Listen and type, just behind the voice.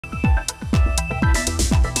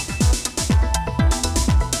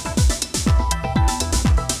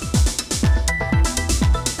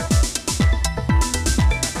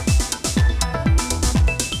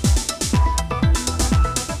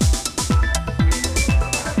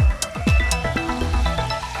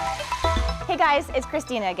guys, it's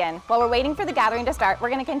Christina again. While we're waiting for the gathering to start, we're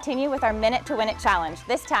going to continue with our Minute to Win It challenge.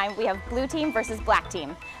 This time we have blue team versus black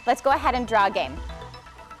team. Let's go ahead and draw a game.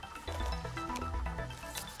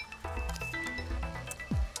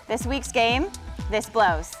 This week's game, This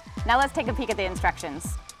Blows. Now let's take a peek at the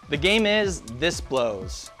instructions. The game is This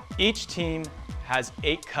Blows. Each team has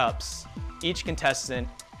 8 cups. Each contestant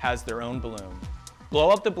has their own balloon.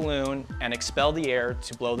 Blow up the balloon and expel the air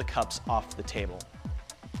to blow the cups off the table.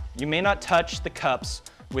 You may not touch the cups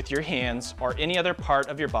with your hands or any other part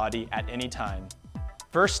of your body at any time.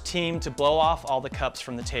 First team to blow off all the cups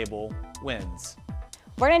from the table wins.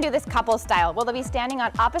 We're going to do this couple style. We'll be standing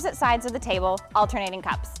on opposite sides of the table, alternating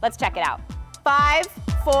cups. Let's check it out. 5,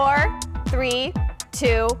 4, 3,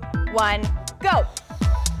 2, 1, go!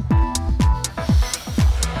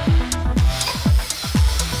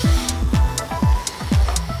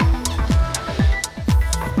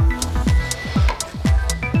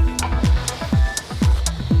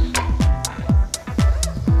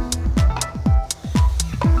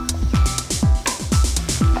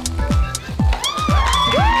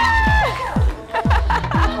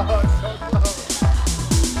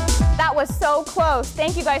 Was so close.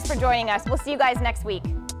 Thank you guys for joining us. We'll see you guys next week.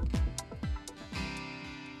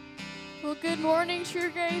 Well, good morning,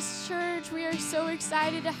 True Grace Church. We are so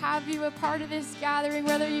excited to have you a part of this gathering,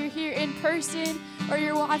 whether you're here in person or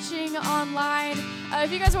you're watching online.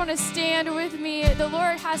 If you guys want to stand with me, the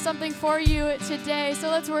Lord has something for you today,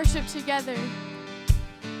 so let's worship together.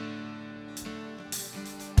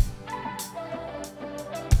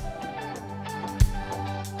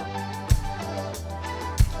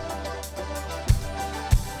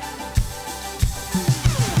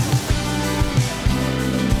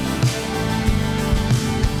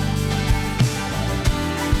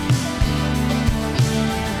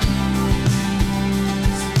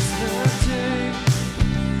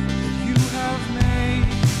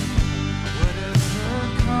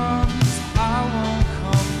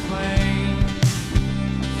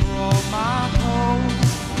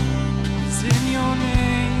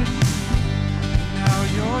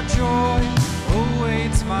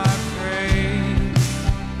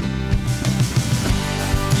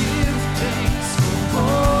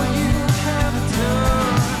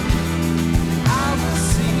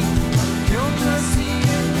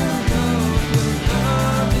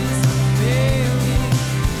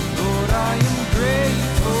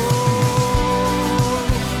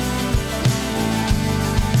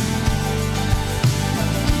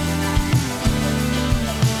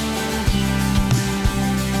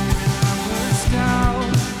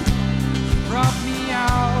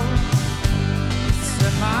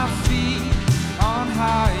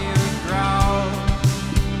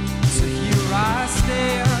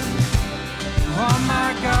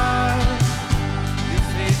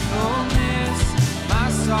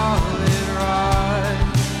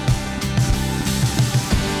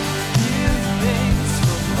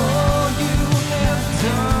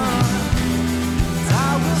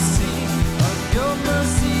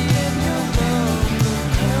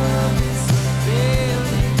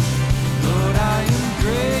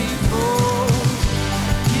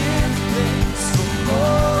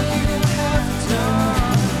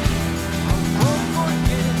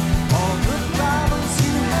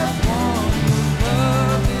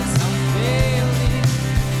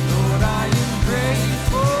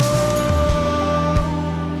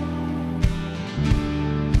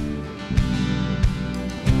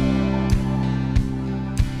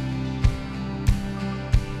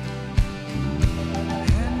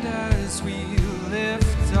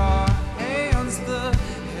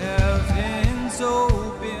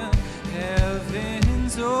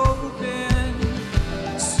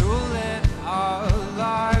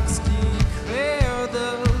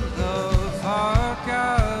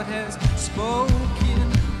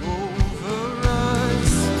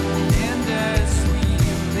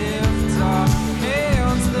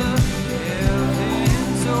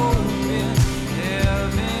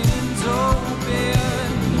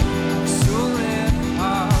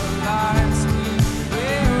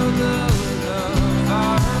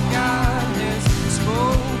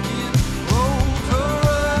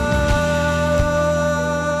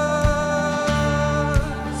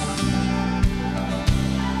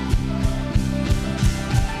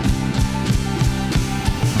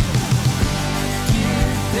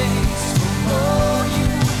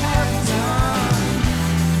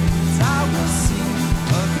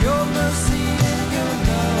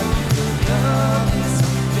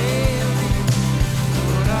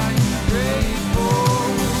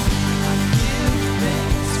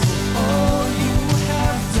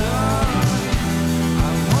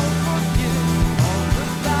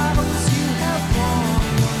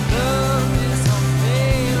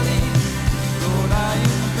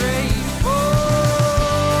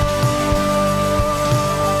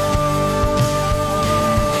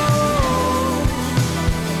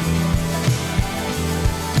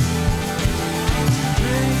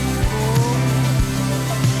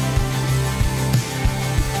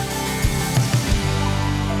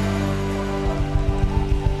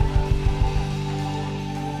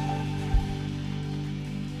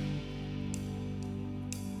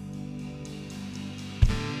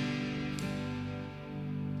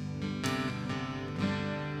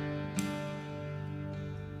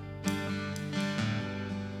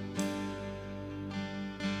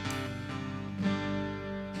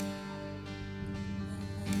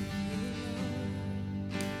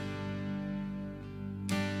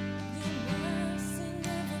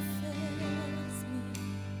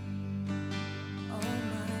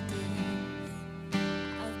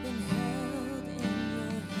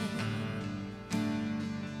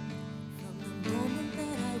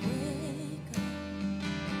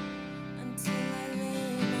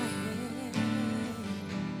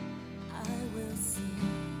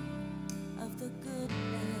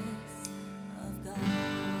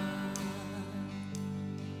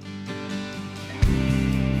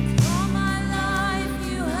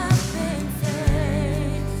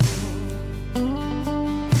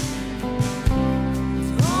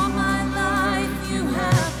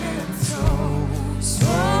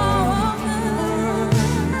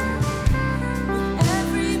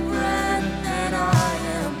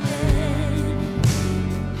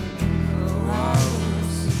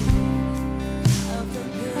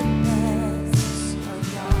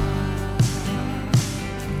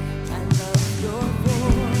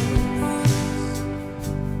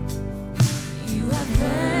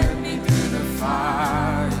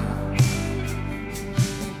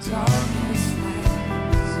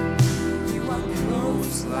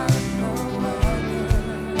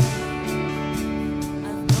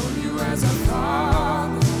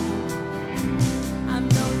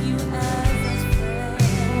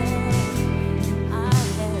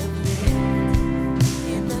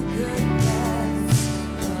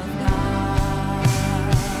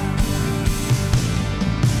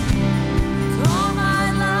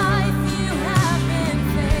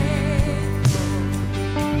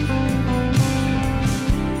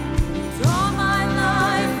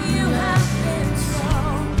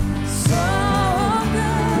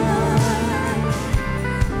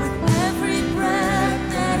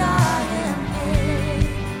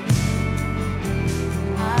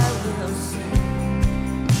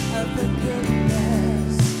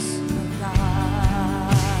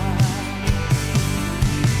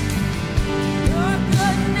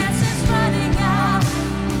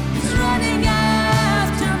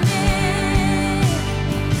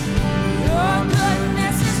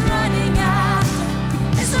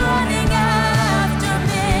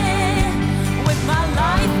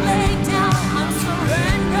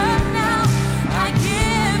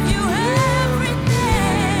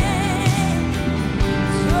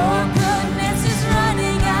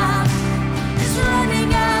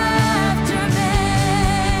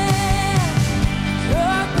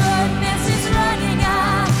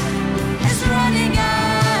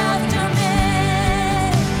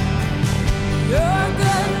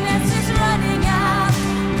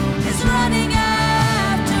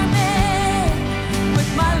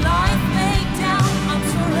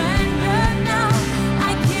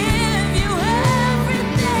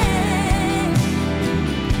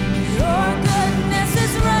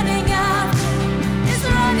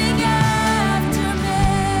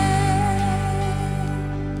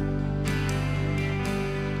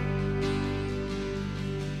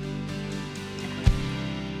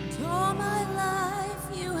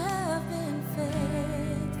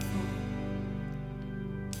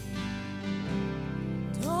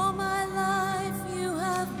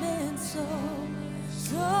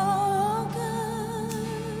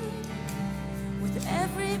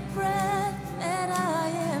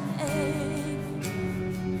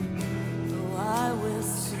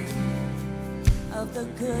 of the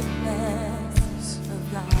goodness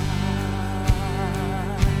of God.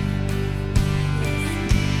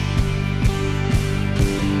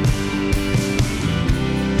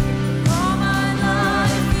 All my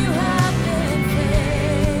life you have been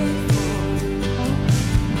faithful.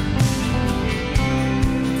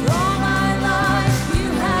 All my life you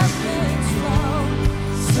have been so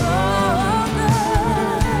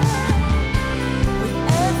good. With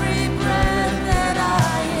every breath that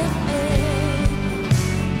I am able,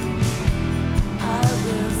 I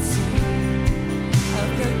will sing of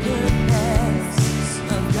the goodness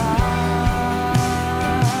of God.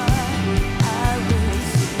 I will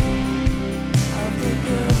sing of the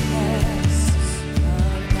goodness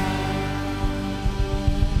of God.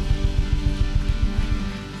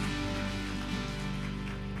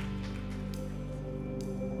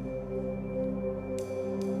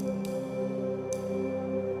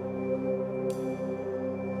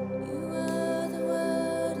 You were the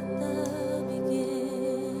Word at the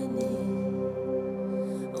beginning,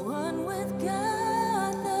 one with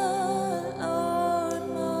God the Lord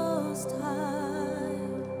Most High.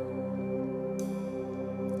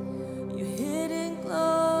 Your hidden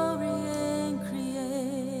glory in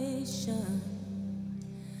creation,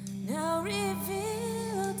 now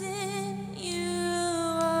revealed in you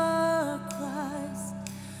are Christ.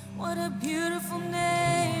 What a beautiful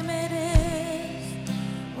name it is.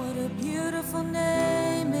 What a beautiful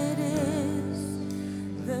name it is.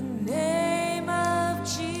 The name of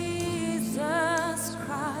Jesus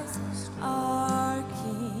Christ, our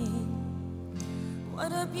King.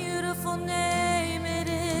 What a beautiful name it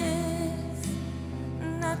is.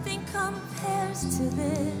 Nothing compares to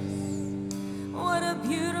this. What a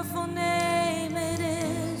beautiful name it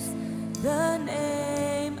is. The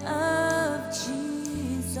name of Jesus.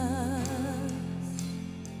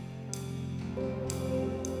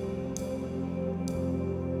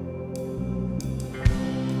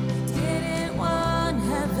 Didn't want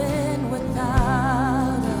heaven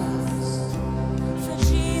without us. For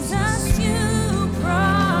Jesus, you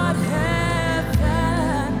brought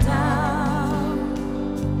heaven down.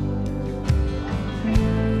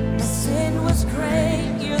 My sin was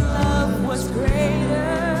great, your love was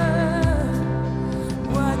greater.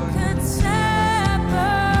 What could separate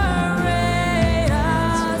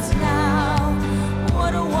us now?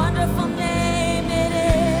 What a wonderful name it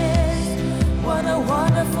is. What a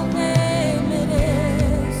wonderful name it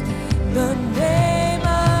is. The name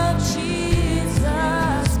of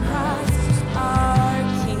Jesus Christ, our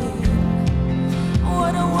King.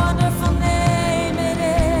 What a wonderful name it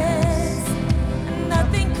is.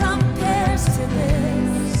 Nothing compares to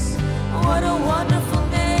this. What a wonderful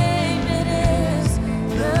name it is.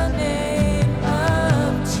 The name of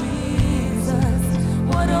Jesus.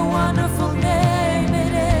 What a wonderful name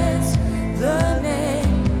it is. The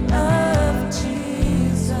name of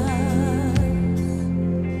Jesus.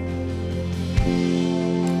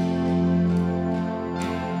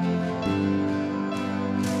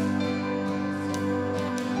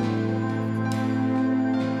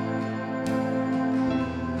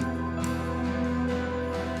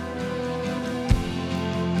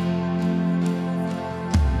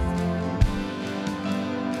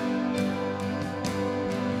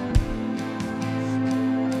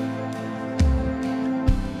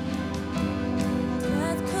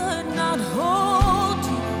 Death could not hold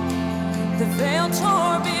you. The veil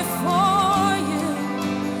tore before you.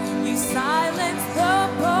 You silenced the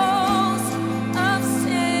boast of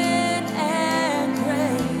sin and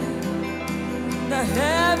grave. The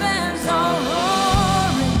heavens are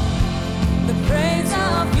roaring the praise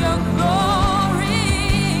of your glory.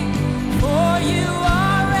 For you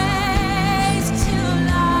are raised to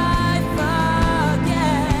life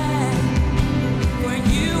again. For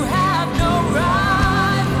you have no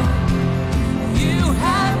rival, you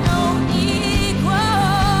have no equal.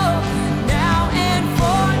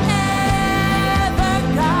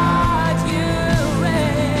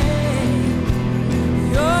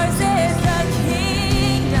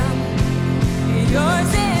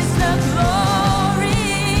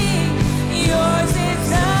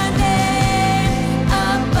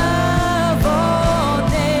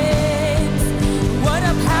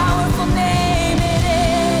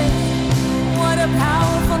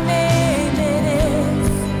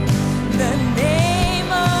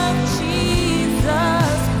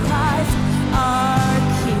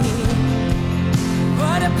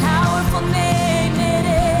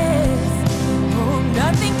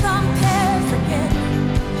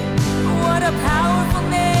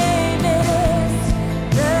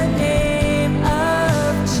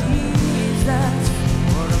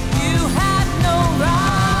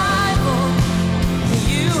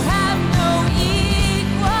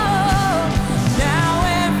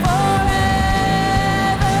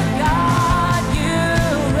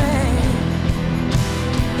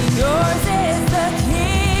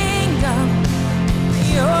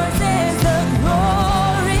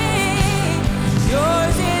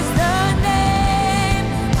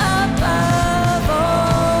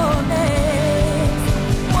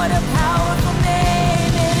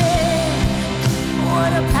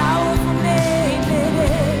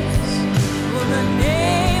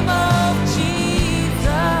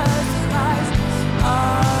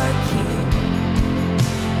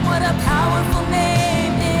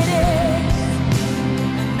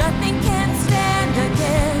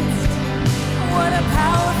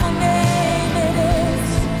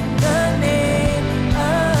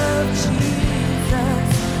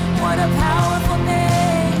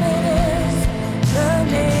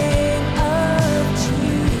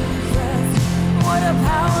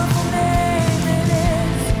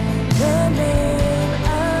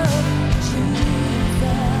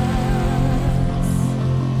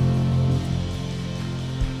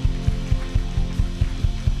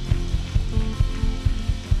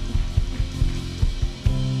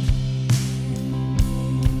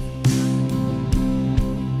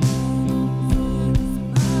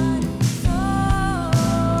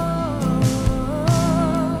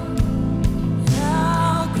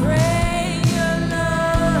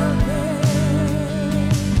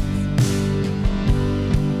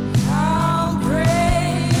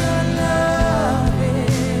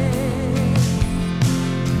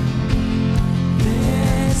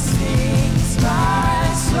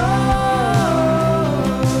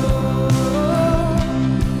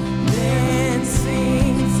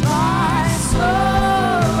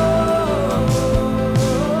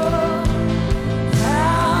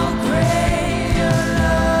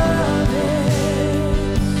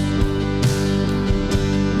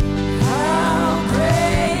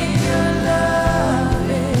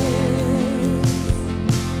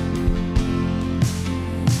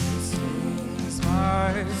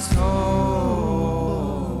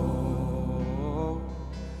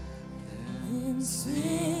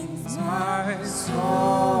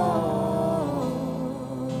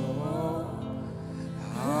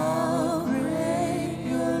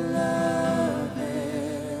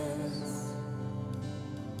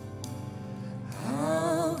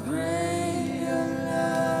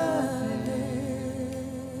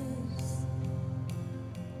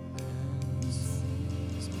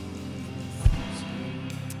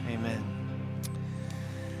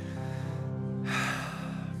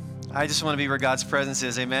 I just want to be where God's presence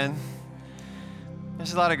is, amen?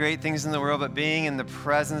 There's a lot of great things in the world, but being in the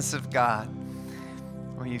presence of God,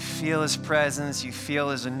 where you feel His presence, you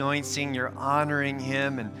feel His anointing, you're honoring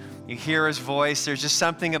Him, and you hear His voice, there's just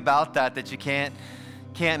something about that you can't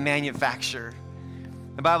manufacture.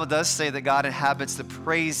 The Bible does say that God inhabits the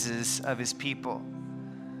praises of His people.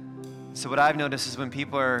 So what I've noticed is when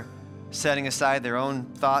people are setting aside their own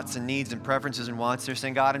thoughts and needs and preferences and wants, they're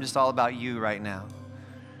saying, God, I'm just all about you right now.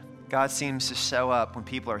 God seems to show up when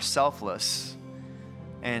people are selfless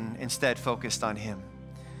and instead focused on Him.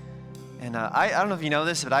 And I don't know if you know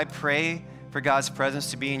this, but I pray for God's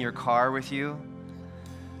presence to be in your car with you.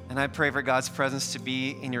 And I pray for God's presence to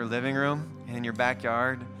be in your living room and in your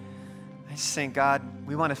backyard. I just think, God,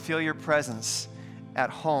 we want to feel your presence at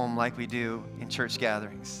home like we do in church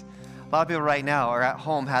gatherings. A lot of people right now are at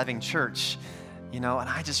home having church, and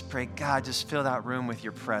I just pray, God, just fill that room with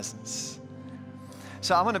your presence.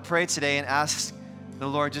 So I want to pray today and ask the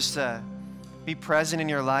Lord just to be present in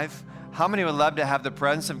your life. How many would love to have the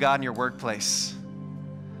presence of God in your workplace?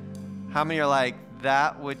 How many are like,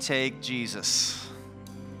 that would take Jesus?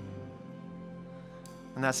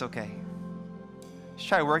 And that's okay. Just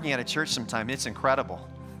try working at a church sometime. It's incredible.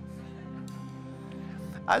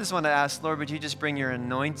 I just want to ask, Lord, would you just bring your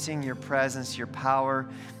anointing, your presence, your power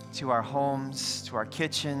to our homes, to our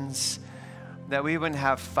kitchens, that we wouldn't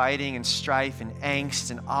have fighting and strife and angst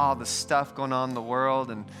and all the stuff going on in the world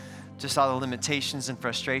and just all the limitations and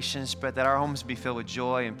frustrations, but that our homes be filled with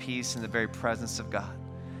joy and peace in the very presence of God.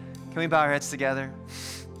 Can we bow our heads together?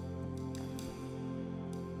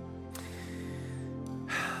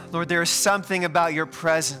 Lord, there is something about your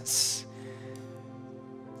presence.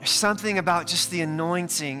 There's something about just the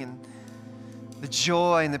anointing and the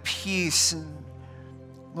joy and the peace. And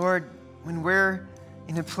Lord, when we're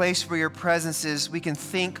in a place where your presence is, we can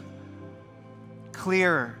think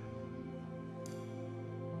clearer.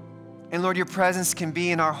 And Lord, your presence can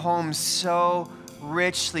be in our homes so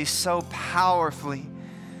richly, so powerfully.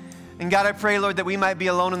 And God, I pray, Lord, that we might be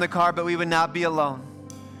alone in the car, but we would not be alone.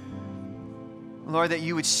 Lord, that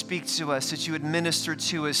you would speak to us, that you would minister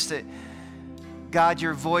to us, that God,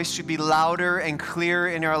 your voice would be louder and clearer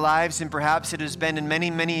in our lives than perhaps it has been in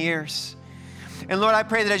many, many years. And Lord, I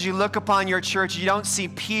pray that as you look upon your church, you don't see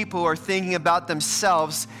people who are thinking about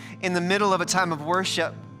themselves in the middle of a time of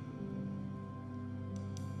worship.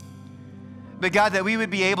 But God, that we would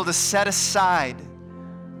be able to set aside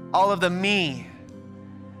all of the me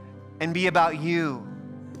and be about you.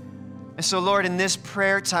 And so, Lord, in this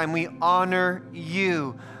prayer time, we honor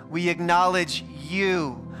you. We acknowledge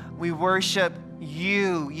you. We worship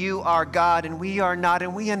you. You are God and we are not.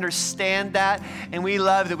 And we understand that. And we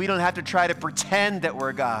love that we don't have to try to pretend that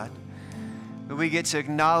we're God. But we get to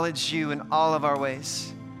acknowledge you in all of our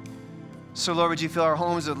ways. So, Lord, would you fill our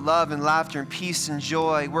homes with love and laughter and peace and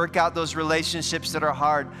joy. Work out those relationships that are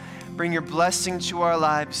hard. Bring your blessing to our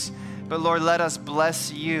lives. But, Lord, let us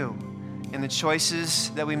bless you in the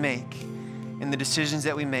choices that we make, in the decisions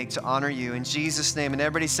that we make to honor you. In Jesus' name. And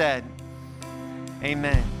everybody said,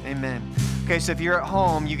 amen, amen. Okay, so if you're at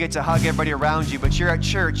home, you get to hug everybody around you, but you're at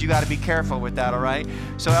church, you got to be careful with that, all right?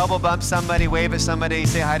 So elbow bump somebody, wave at somebody,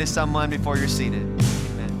 say hi to someone before you're seated.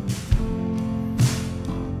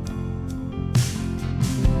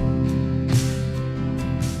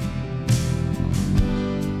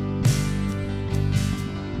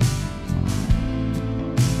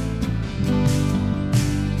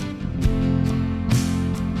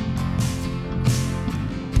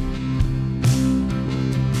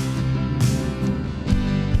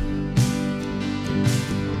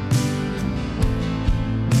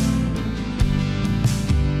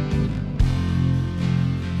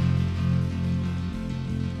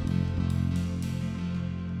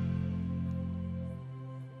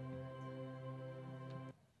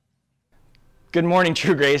 Good morning,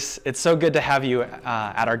 True Grace. It's so good to have you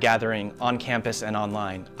at our gathering on campus and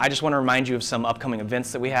online. I just want to remind you of some upcoming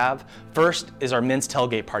events that we have. First is our men's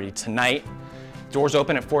tailgate party tonight. Doors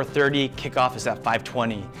open at 4:30, kickoff is at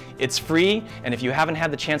 5:20. It's free, and if you haven't had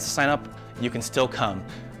the chance to sign up, you can still come.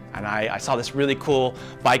 And I saw this really cool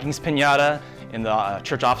Vikings piñata in the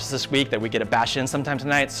church office this week that we get to bash in sometime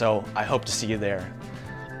tonight, so I hope to see you there.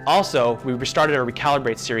 Also, we restarted our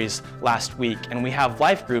Recalibrate series last week, and we have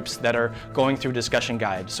life groups that are going through discussion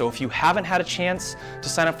guide. So if you haven't had a chance to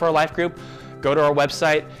sign up for a life group, go to our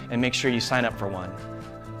website and make sure you sign up for one.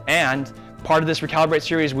 And part of this Recalibrate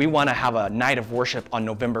series, we want to have a night of worship on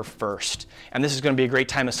November 1st. And this is going to be a great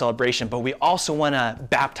time of celebration, but we also want to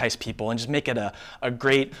baptize people and just make it a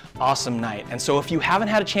great, awesome night. And so if you haven't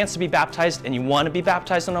had a chance to be baptized and you want to be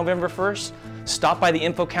baptized on November 1st, stop by the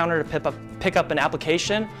info counter to pick up an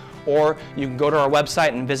application, or you can go to our website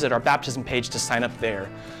and visit our baptism page to sign up there.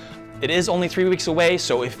 It is only 3 weeks away,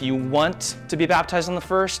 so if you want to be baptized on the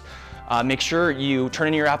 1st, make sure you turn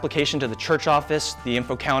in your application to the church office, the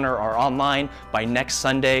info counter, or online by next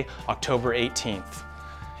Sunday, October 18th.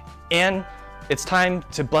 And it's time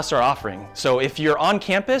to bless our offering. So if you're on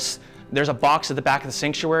campus, there's a box at the back of the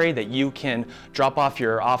sanctuary that you can drop off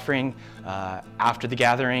your offering after the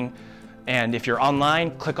gathering. And if you're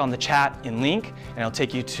online, click on the chat and link, and it'll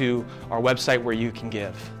take you to our website where you can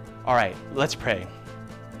give. All right, let's pray.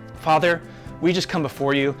 Father, we just come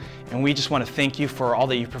before you, and we just want to thank you for all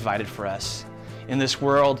that you've provided for us. In this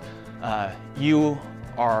world, you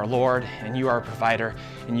are our Lord, and you are our provider,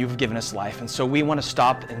 and you've given us life. And so we want to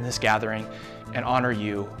stop in this gathering and honor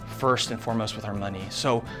you first and foremost with our money.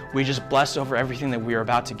 So we just bless over everything that we are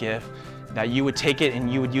about to give, that you would take it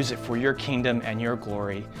and you would use it for your kingdom and your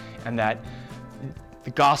glory, and that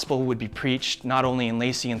the gospel would be preached not only in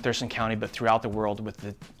Lacey and Thurston County, but throughout the world with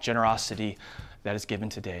the generosity that is given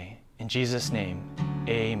today. In Jesus' name,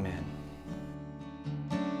 amen.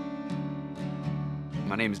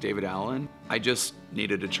 My name is David Allen. I just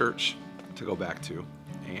needed a church to go back to,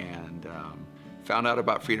 and found out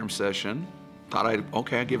about Freedom Session. Thought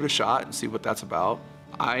I'd give it a shot and see what that's about.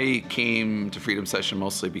 I came to Freedom Session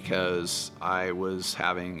mostly because I was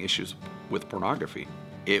having issues with pornography.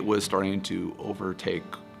 It was starting to overtake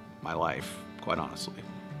my life, quite honestly.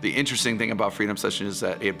 The interesting thing about Freedom Session is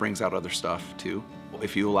that it brings out other stuff too.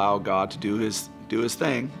 If you allow God to do his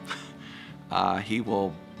thing, he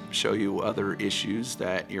will show you other issues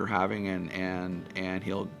that you're having, and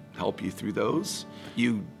he'll help you through those.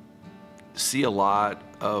 You see a lot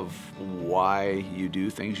of why you do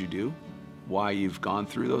things you do, why you've gone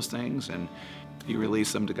through those things, and you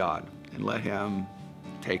release them to God and let him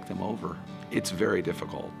take them over. It's very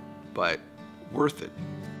difficult, but worth it.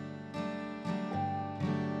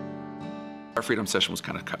 Our Freedom Session was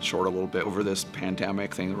kind of cut short a little bit over this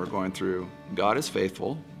pandemic thing that we're going through. God is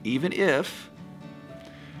faithful, even if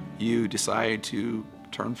you decide to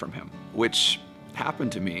turn from him, which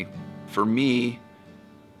happened to me. For me,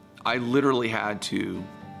 I literally had to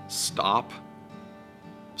stop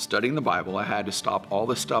studying the Bible. I had to stop all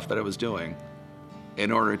the stuff that I was doing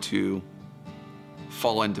in order to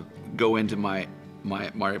go into my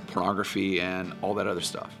pornography and all that other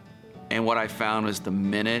stuff. And what I found was the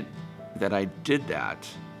minute that I did that,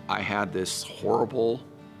 I had this horrible,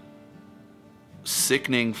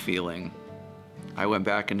 sickening feeling. I went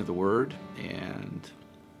back into the Word, and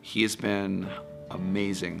he has been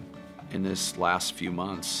amazing in this last few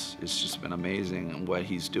months. It's just been amazing what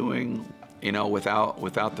he's doing. You know,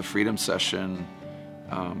 without the Freedom Session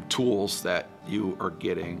tools that you are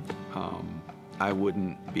getting, I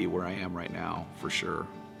wouldn't be where I am right now, for sure.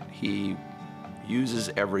 He uses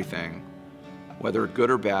everything, whether good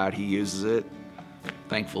or bad, he uses it.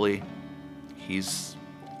 Thankfully, he's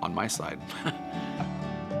on my side.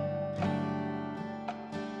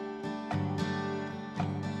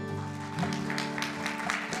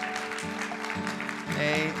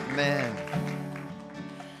 Amen.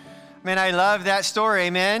 Man, I love that story,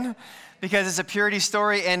 amen? Because it's a purity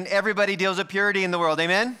story, and everybody deals with purity in the world,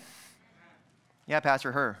 amen? Yeah,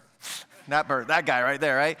 Pastor, her. That guy right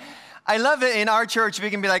there, right? I love it in our church, we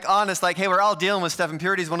can be like honest, like, hey, we're all dealing with stuff, and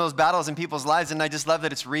purity is one of those battles in people's lives, and I just love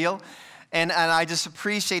that it's real. And I just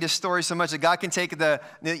appreciate his story so much that God can take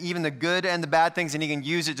even the good and the bad things, and he can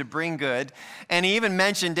use it to bring good. And he even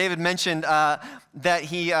mentioned, David mentioned that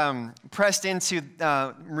he pressed into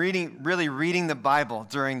really reading the Bible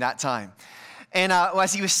during that time. And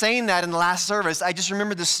as he was saying that in the last service, I just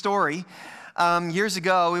remembered the story. Years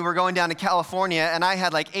ago, we were going down to California, and I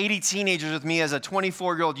had like 80 teenagers with me as a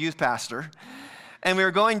 24-year-old youth pastor. And we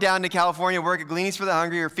were going down to California, work at Gleanings for the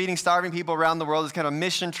Hungry. We were feeding starving people around the world. It was kind of a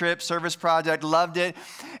mission trip, service project, loved it.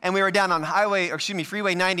 And we were down on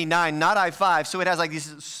Freeway 99, not I-5. So it has like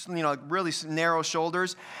these, really narrow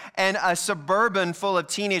shoulders. And a Suburban full of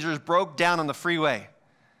teenagers broke down on the freeway.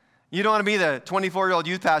 You don't want to be the 24-year-old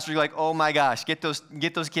youth pastor. You're like, oh my gosh, get those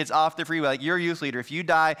kids off the freeway. Like, you're a youth leader. If you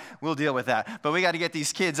die, we'll deal with that. But we got to get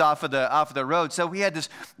these kids off of the road. So we had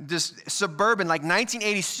this Suburban, like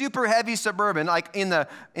 1980, super heavy Suburban, like in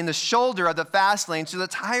the shoulder of the fast lane. So the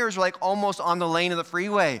tires were like almost on the lane of the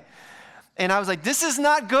freeway. And I was like, this is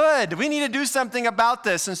not good. We need to do something about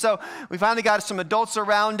this. And so we finally got some adults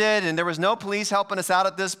around it, and there was no police helping us out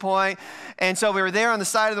at this point. And so we were there on the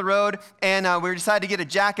side of the road, and we decided to get a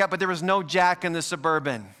jack up, but there was no jack in the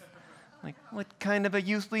Suburban. Like, what kind of a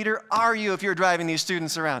youth leader are you if you're driving these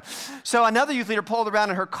students around? So another youth leader pulled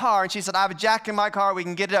around in her car, and she said, I have a jack in my car. We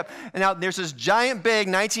can get it up. And now there's this giant, big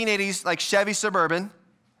 1980s like Chevy Suburban.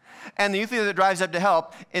 And the youth leader that drives up to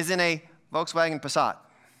help is in a Volkswagen Passat.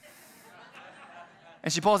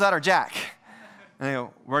 And she pulls out her jack. And I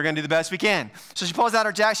go, we're going to do the best we can. So she pulls out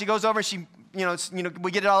her jack. She goes over and she,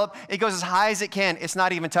 we get it all up. It goes as high as it can. It's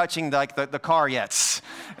not even touching the car yet.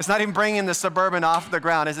 It's not even bringing the Suburban off the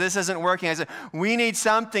ground. I said, this isn't working. I said, we need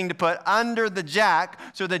something to put under the jack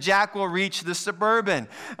so the jack will reach the Suburban.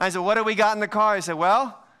 I said, what do we got in the car? I said,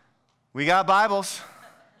 well, we got Bibles.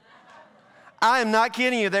 I am not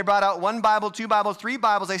kidding you. They brought out 1 Bible, 2 Bibles, 3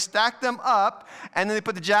 Bibles. They stacked them up, and then they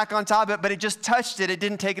put the jack on top of it, but it just touched it. It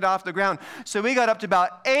didn't take it off the ground. So we got up to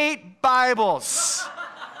about 8 Bibles.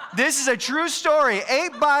 This is a true story.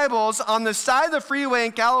 8 Bibles on the side of the freeway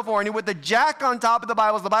in California with the jack on top of the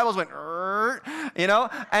Bibles. The Bibles went,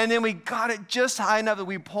 and then we got it just high enough that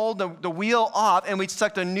we pulled the wheel off, and we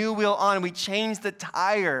stuck a new wheel on, and we changed the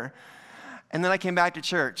tire. And then I came back to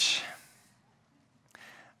church.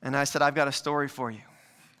 And I said, I've got a story for you.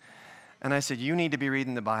 And I said, you need to be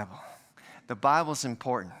reading the Bible. The Bible's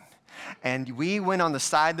important. And we went on the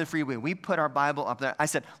side of the freeway. We put our Bible up there. I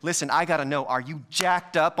said, listen, I got to know, are you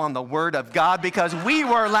jacked up on the Word of God? Because we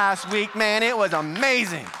were last week, man. It was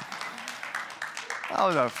amazing. That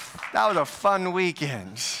was a fun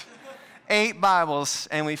weekend. 8 Bibles,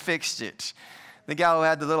 and we fixed it. The gal who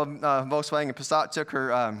had the little Volkswagen Passat took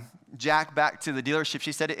her jack back to the dealership.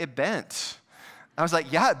 She said it bent. I was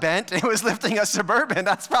like, yeah, it bent. It was lifting a Suburban.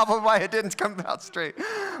 That's probably why it didn't come out straight.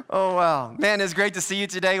 Oh, wow. Man, it's great to see you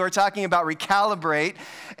today. We're talking about Recalibrate.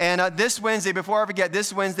 And this Wednesday, before I forget,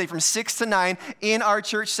 this Wednesday from 6 to 9 in our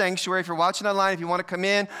church sanctuary. If you're watching online, if you want to come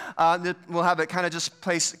in, we'll have it kind of just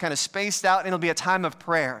placed, kind of spaced out, and it'll be a time of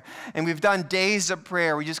prayer. And we've done days of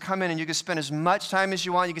prayer. We just come in and you can spend as much time as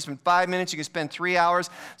you want. You can spend 5 minutes. You can spend 3 hours.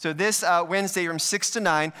 So this Wednesday from 6 to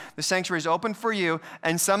 9, the sanctuary is open for you.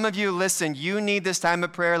 And some of you, listen, you need this time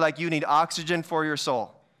of prayer like you need oxygen for your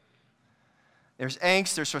soul. There's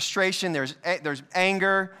angst, there's frustration, there's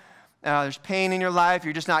anger, there's pain in your life.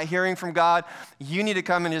 You're just not hearing from God. You need to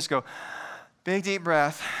come and just go, big deep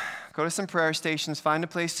breath, go to some prayer stations, find a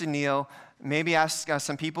place to kneel, maybe ask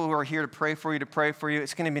some people who are here to pray for you to pray for you.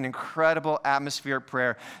 It's going to be an incredible atmosphere of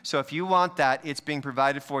prayer. So if you want that, it's being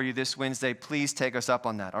provided for you this Wednesday. Please take us up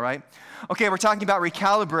on that, all right? Okay, we're talking about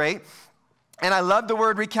Recalibrate. And I love the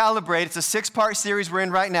word recalibrate. It's a 6-part series we're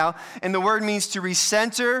in right now. And the word means to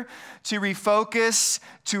recenter, to refocus,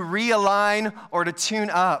 to realign, or to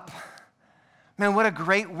tune up. Man, what a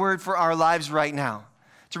great word for our lives right now.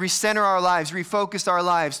 To recenter our lives, refocus our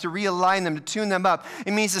lives, to realign them, to tune them up.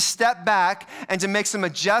 It means to step back and to make some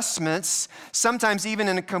adjustments, sometimes even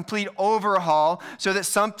in a complete overhaul, so that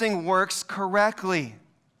something works correctly.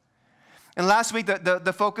 And last week,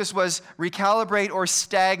 the focus was recalibrate or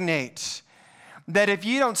stagnate. That if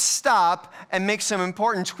you don't stop and make some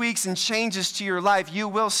important tweaks and changes to your life, you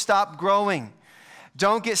will stop growing.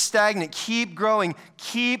 Don't get stagnant. Keep growing.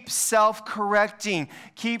 Keep self-correcting.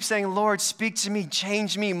 Keep saying, Lord, speak to me,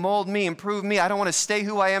 change me, mold me, improve me. I don't want to stay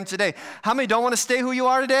who I am today. How many don't want to stay who you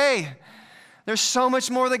are today? There's so much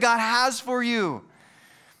more that God has for you.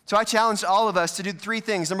 So I challenge all of us to do 3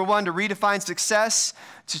 things. Number 1, to redefine success.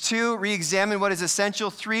 To 2, re-examine what is essential.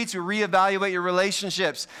 3, to reevaluate your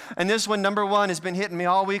relationships. And this one, number 1, has been hitting me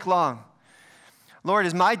all week long. Lord,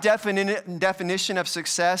 is my definition of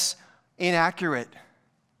success inaccurate?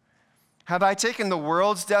 Have I taken the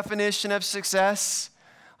world's definition of success?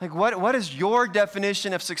 Like, what is your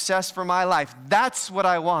definition of success for my life? That's what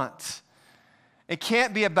I want. It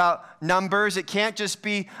can't be about numbers. It can't just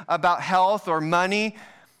be about health or money.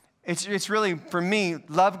 It's really, for me,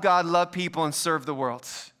 love God, love people, and serve the world.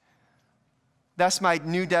 That's my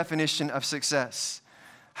new definition of success.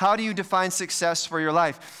 How do you define success for your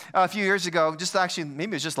life? A few years ago, maybe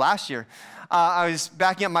it was just last year, I was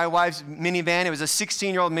backing up my wife's minivan. It was a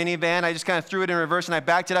 16-year-old minivan. I just kind of threw it in reverse, and I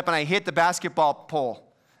backed it up, and I hit the basketball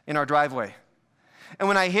pole in our driveway. And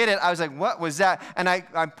when I hit it, I was like, what was that? And I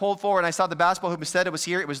pulled forward, and I saw the basketball hoop. Instead it was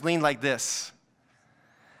here. It was leaned like this.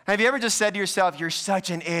 Have you ever just said to yourself, you're such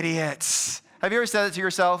an idiot? Have you ever said that to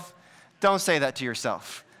yourself? Don't say that to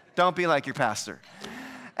yourself. Don't be like your pastor.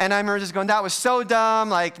 And I remember just going, that was so dumb.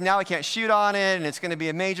 Like, now I can't shoot on it, and it's going to be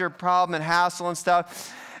a major problem and hassle and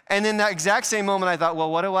stuff. And in that exact same moment, I thought,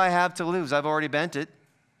 well, what do I have to lose? I've already bent it.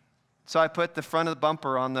 So I put the front of the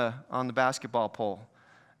bumper on the basketball pole.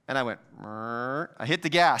 And I went, I hit the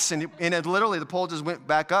gas, and it literally, the pole just went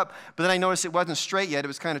back up. But then I noticed it wasn't straight yet. It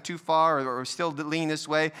was kind of too far, or still leaning this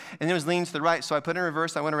way. And it was leaning to the right. So I put it in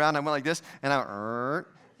reverse. I went around. I went like this, and I went,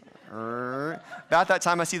 About that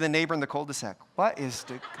time, I see the neighbor in the cul-de-sac. What is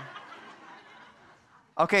the...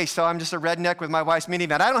 Okay, so I'm just a redneck with my wife's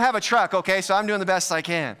minivan. I don't have a truck, okay, so I'm doing the best I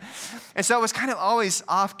can. And so it was kind of always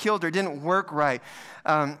off kilter, didn't work right.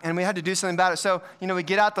 And we had to do something about it. So, we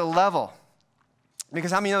get out the level.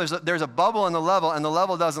 Because how many know there's a bubble in the level, and the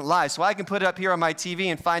level doesn't lie. So I can put it up here on my TV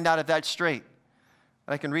and find out if that's straight.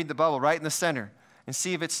 I can read the bubble right in the center and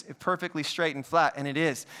see if it's perfectly straight and flat, and it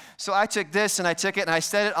is. So I took this, and I took it, and I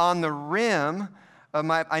set it on the rim of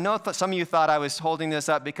my, I know some of you thought I was holding this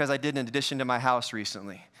up because I did an addition to my house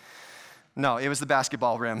recently. No, it was the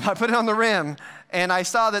basketball rim. I put it on the rim, and I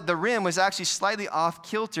saw that the rim was actually slightly off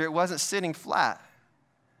kilter. It wasn't sitting flat.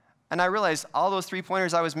 And I realized all those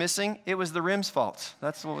three-pointers I was missing, it was the rim's fault.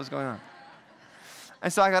 That's what was going on.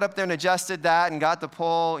 And so I got up there and adjusted that and got the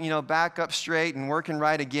pole, back up straight and working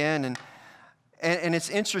right again. And it's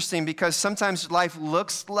interesting because sometimes life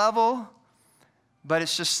looks level, but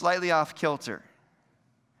it's just slightly off kilter.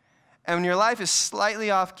 And when your life is slightly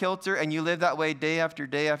off kilter and you live that way day after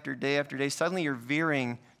day after day after day, suddenly you're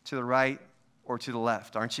veering to the right or to the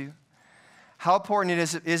left, aren't you? How important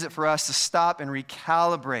is it for us to stop and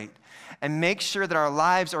recalibrate and make sure that our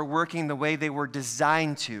lives are working the way they were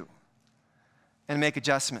designed to and make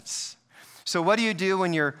adjustments? So what do you do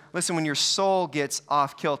when your soul gets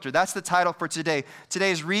off kilter? That's the title for today.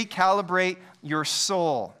 Today is Recalibrate Your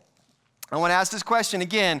Soul. I want to ask this question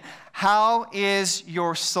again. How is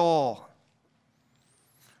your soul?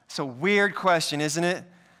 It's a weird question, isn't it?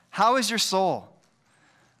 How is your soul?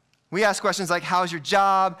 We ask questions like, how's your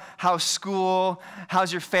job? How's school?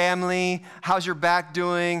 How's your family? How's your back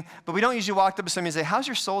doing? But we don't usually walk up to somebody and say, how's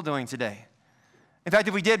your soul doing today? In fact,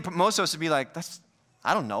 if we did, most of us would be like,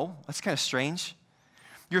 I don't know. That's kind of strange.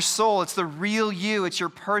 Your soul, it's the real you. It's your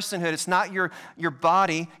personhood. It's not your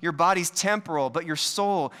body. Your body's temporal, but your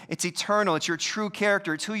soul, it's eternal. It's your true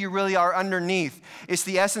character. It's who you really are underneath. It's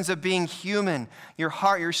the essence of being human. Your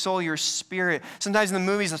heart, your soul, your spirit. Sometimes in the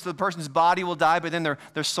movies, the person's body will die, but then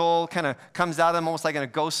their soul kind of comes out of them almost like in a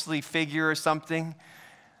ghostly figure or something.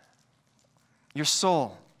 Your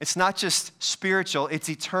soul, it's not just spiritual, it's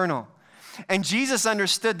eternal. And Jesus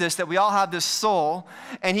understood this, that we all have this soul,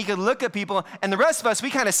 and he could look at people, and the rest of us, we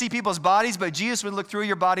kind of see people's bodies, but Jesus would look through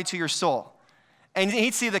your body to your soul. And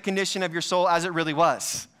he'd see the condition of your soul as it really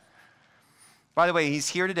was. By the way, he's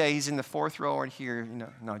here today. He's in the fourth row right here.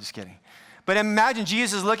 No, just kidding. But imagine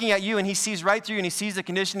Jesus is looking at you, and he sees right through you, and he sees the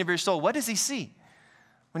condition of your soul. What does he see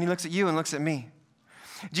when he looks at you and looks at me?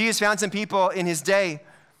 Jesus found some people in his day,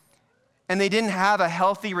 and they didn't have a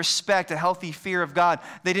healthy respect, a healthy fear of God.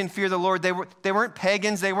 They didn't fear the Lord. They weren't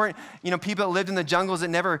pagans. They weren't, people that lived in the jungles that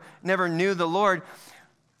never knew the Lord.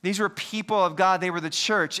 These were people of God. They were the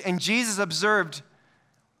church. And Jesus observed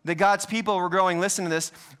that God's people were growing, listen to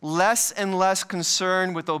this, less and less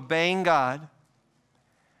concerned with obeying God.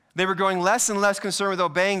 They were growing less and less concerned with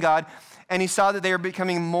obeying God, and he saw that they were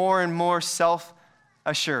becoming more and more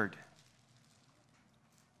self-assured.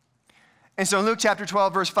 And so in Luke chapter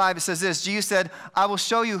 12, verse 5, it says this, Jesus said, I will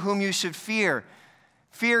show you whom you should fear.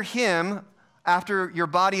 Fear him after your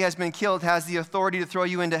body has been killed, has the authority to throw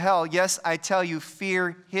you into hell. Yes, I tell you,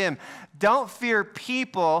 fear him. Don't fear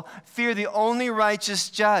people, fear the only righteous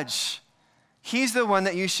judge. He's the one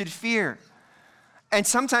that you should fear. And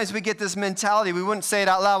sometimes we get this mentality, we wouldn't say it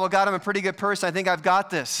out loud, well, God, I'm a pretty good person, I think I've got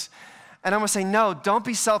this. And I'm going to say, no, don't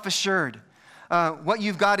be self-assured. What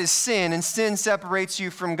you've got is sin, and sin separates you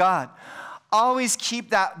from God. Always keep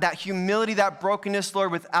that humility, that brokenness,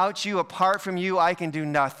 Lord. Without you, apart from you, I can do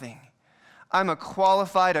nothing. I'm a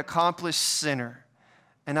qualified, accomplished sinner,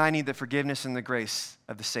 and I need the forgiveness and the grace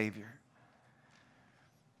of the Savior.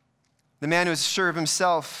 The man who is sure of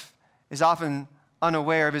himself is often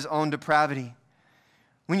unaware of his own depravity.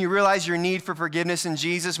 When you realize your need for forgiveness in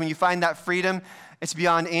Jesus, when you find that freedom, it's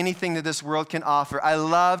beyond anything that this world can offer. I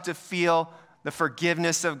love to feel the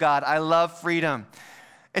forgiveness of God. I love freedom.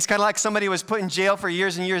 It's kind of like somebody was put in jail for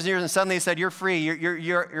years and years and years, and suddenly they said, you're free,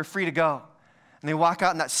 you're free to go. And they walk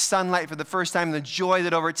out in that sunlight for the first time, and the joy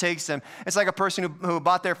that overtakes them. It's like a person who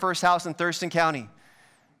bought their first house in Thurston County.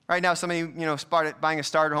 Right now, somebody, started buying a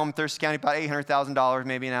starter home in Thurston County, about $800,000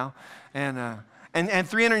 maybe now. And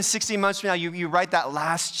 360 months from now, you write that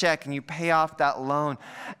last check and you pay off that loan.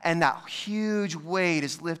 And that huge weight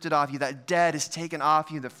is lifted off you. That debt is taken off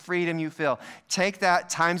you, the freedom you feel. Take that,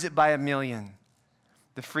 times it by 1,000,000.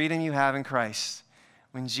 The freedom you have in Christ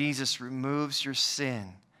when Jesus removes your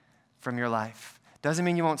sin from your life. Doesn't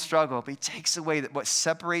mean you won't struggle, but he takes away what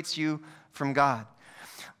separates you from God.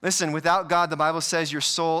 Listen, without God, the Bible says your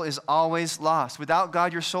soul is always lost. Without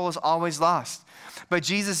God, your soul is always lost. But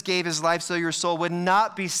Jesus gave his life so your soul would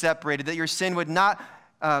not be separated, that your sin would not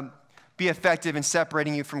be effective in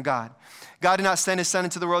separating you from God. God did not send his son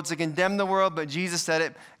into the world to condemn the world, but Jesus said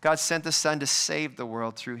it. God sent the son to save the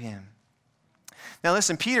world through him. Now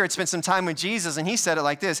listen, Peter had spent some time with Jesus, and he said it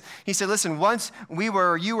like this. He said, listen, once you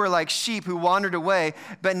were like sheep who wandered away,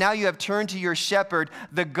 but now you have turned to your shepherd,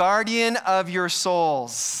 the guardian of your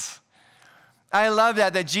souls. I love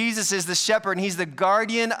that Jesus is the shepherd, and he's the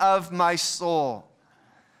guardian of my soul.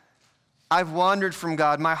 I've wandered from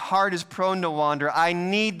God. My heart is prone to wander. I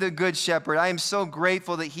need the good shepherd. I am so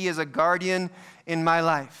grateful that he is a guardian in my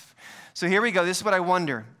life. So here we go. This is what I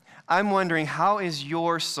wonder. I'm wondering, how is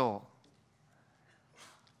your soul?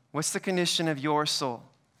 What's the condition of your soul?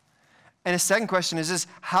 And a second question is this: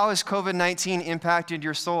 how has COVID-19 impacted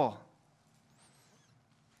your soul?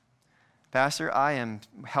 Pastor, I am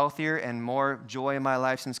healthier and more joy in my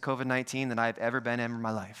life since COVID-19 than I've ever been in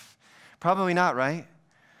my life. Probably not, right?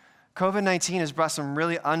 COVID-19 has brought some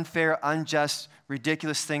really unfair, unjust,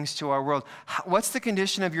 ridiculous things to our world. What's the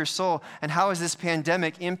condition of your soul, and how has this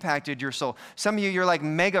pandemic impacted your soul? Some of you, you're like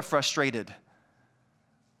mega frustrated.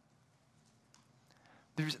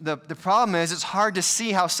 The problem is it's hard to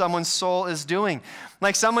see how someone's soul is doing.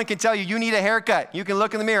 Like someone can tell you, you need a haircut. You can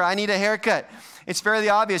look in the mirror, I need a haircut. It's fairly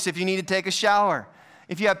obvious if you need to take a shower.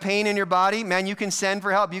 If you have pain in your body, man, you can send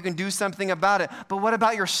for help. You can do something about it. But what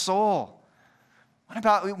about your soul? What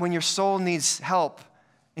about when your soul needs help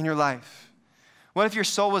in your life? What if your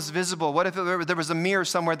soul was visible? What if there was a mirror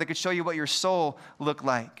somewhere that could show you what your soul looked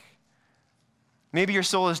like? Maybe your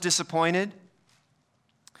soul is disappointed.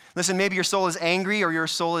 Listen, maybe your soul is angry or your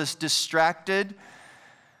soul is distracted.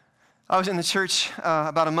 I was in the church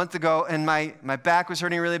about a month ago, and my back was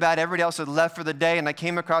hurting really bad. Everybody else had left for the day, and I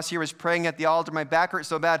came across here, was praying at the altar. My back hurt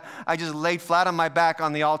so bad, I just laid flat on my back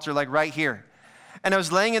on the altar, like right here. And I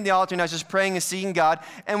was laying in the altar, and I was just praying and seeking God.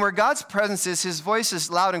 And where God's presence is, his voice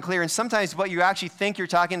is loud and clear. And sometimes what you actually think you're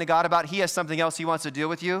talking to God about, he has something else he wants to deal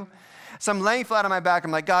with you. So I'm laying flat on my back.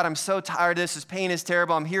 I'm like, God, I'm so tired of this. This pain is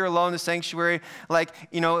terrible. I'm here alone in the sanctuary. Like,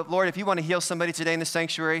 Lord, if you want to heal somebody today in the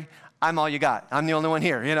sanctuary, I'm all you got. I'm the only one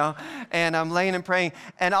here, And I'm laying and praying.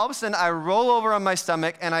 And all of a sudden, I roll over on my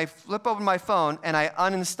stomach, and I flip open my phone, and I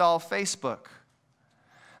uninstall Facebook.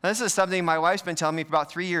 Now, this is something my wife's been telling me for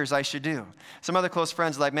about 3 years I should do. Some other close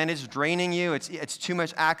friends are like, man, it's draining you. It's too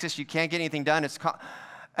much access. You can't get anything done.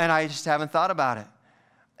 And I just haven't thought about it.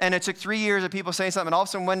 And it took 3 years of people saying something. And all of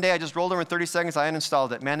a sudden, one day, I just rolled over in 30 seconds. I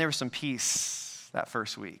uninstalled it. Man, there was some peace that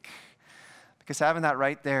first week. Because having that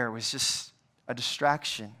right there was just a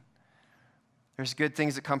distraction. There's good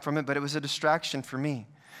things that come from it, but it was a distraction for me.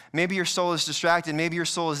 Maybe your soul is distracted. Maybe your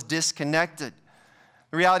soul is disconnected.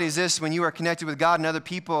 The reality is this: when you are connected with God and other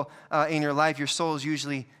people in your life, your soul is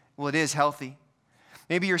usually, it is healthy.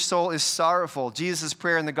 Maybe your soul is sorrowful. Jesus'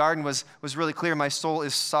 prayer in the garden was really clear: my soul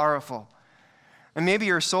is sorrowful. And maybe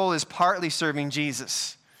your soul is partly serving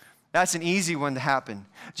Jesus. That's an easy one to happen.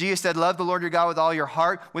 Jesus said, love the Lord your God with all your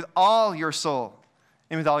heart, with all your soul,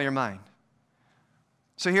 and with all your mind.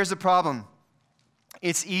 So here's the problem.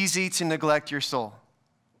 It's easy to neglect your soul.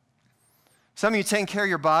 Some of you taking care of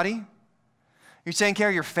your body. You're taking care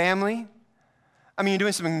of your family. I mean, you're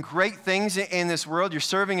doing some great things in this world. You're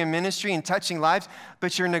serving in ministry and touching lives,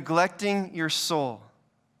 but you're neglecting your soul.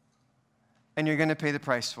 And you're going to pay the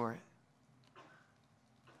price for it.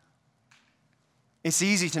 It's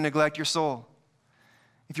easy to neglect your soul.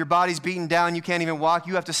 If your body's beaten down, you can't even walk,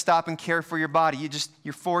 you have to stop and care for your body.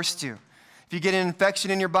 You're forced to. If you get an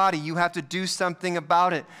infection in your body, you have to do something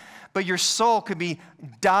about it. But your soul could be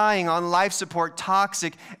dying on life support,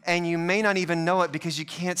 toxic, and you may not even know it because you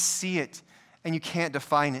can't see it and you can't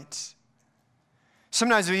define it.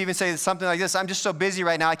 Sometimes we even say something like this: I'm just so busy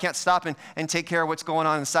right now, I can't stop and take care of what's going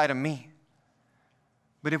on inside of me.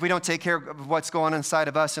 But if we don't take care of what's going on inside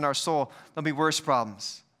of us in our soul, there'll be worse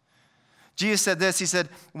problems. Jesus said this, he said,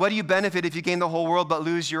 what do you benefit if you gain the whole world but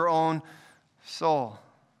lose your own soul?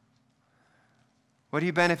 What do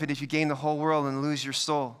you benefit if you gain the whole world and lose your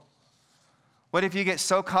soul? What if you get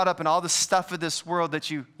so caught up in all the stuff of this world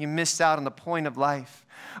that you miss out on the point of life?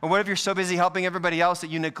 Or what if you're so busy helping everybody else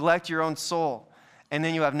that you neglect your own soul and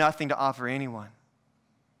then you have nothing to offer anyone?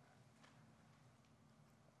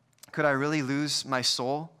 Could I really lose my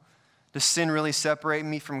soul? Does sin really separate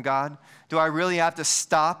me from God? Do I really have to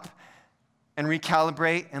stop and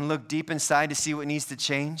recalibrate and look deep inside to see what needs to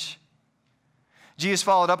change? Jesus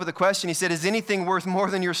followed up with a question. He said, is anything worth more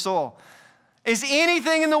than your soul? Is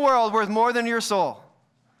anything in the world worth more than your soul?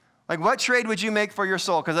 Like, what trade would you make for your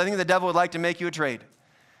soul? Because I think the devil would like to make you a trade.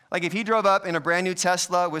 Like, if he drove up in a brand new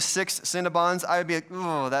Tesla with 6 Cinnabons, I would be like,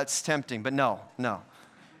 oh, that's tempting. But no.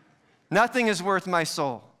 Nothing is worth my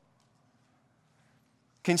soul.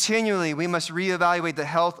 Continually, we must reevaluate the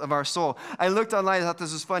health of our soul. I looked online, I thought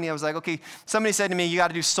this was funny. I was like, okay, somebody said to me, you got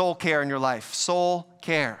to do soul care in your life. Soul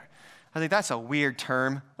care. I think that's a weird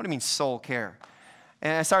term. What do you mean soul care?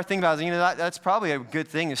 And I started thinking about it. That's probably a good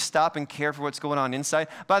thing, to stop and care for what's going on inside.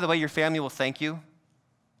 By the way, your family will thank you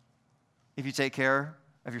if you take care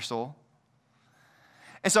of your soul.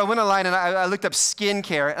 And so I went online and I looked up skin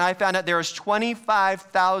care, and I found out there was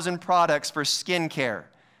 25,000 products for skin care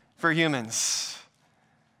for humans.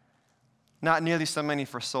 Not nearly so many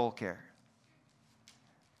for soul care.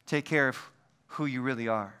 Take care of who you really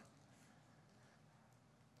are.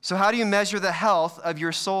 So how do you measure the health of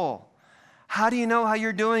your soul? How do you know how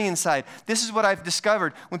you're doing inside? This is what I've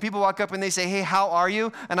discovered. When people walk up and they say, hey, how are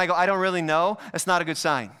you? And I go, I don't really know. That's not a good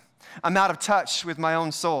sign. I'm out of touch with my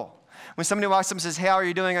own soul. When somebody walks up and says, hey, how are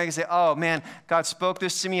you doing? I can say, oh, man, God spoke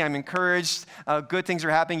this to me. I'm encouraged. Good things are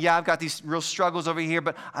happening. Yeah, I've got these real struggles over here,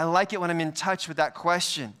 but I like it when I'm in touch with that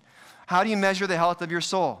question. How do you measure the health of your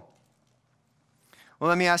soul? Well,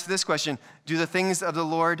 let me ask this question. Do the things of the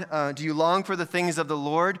Lord, do you long for the things of the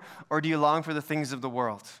Lord, or do you long for the things of the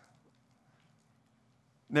world?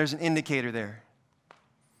 There's an indicator there.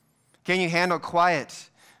 Can you handle quiet?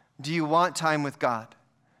 Do you want time with God?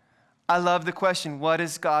 I love the question, what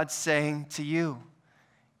is God saying to you?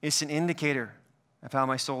 It's an indicator of how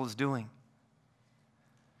my soul is doing.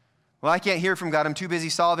 Well, I can't hear from God. I'm too busy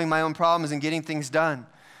solving my own problems and getting things done.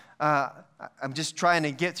 I'm just trying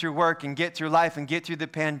to get through work and get through life and get through the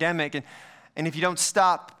pandemic. And if you don't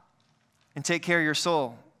stop and take care of your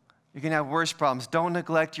soul, you're going to have worse problems. Don't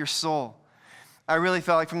neglect your soul. I really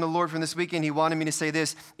felt like from the Lord from this weekend, He wanted me to say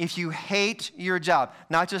this. If you hate your job,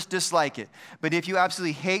 not just dislike it, but if you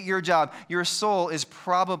absolutely hate your job, your soul is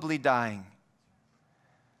probably dying.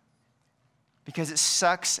 Because it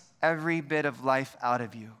sucks every bit of life out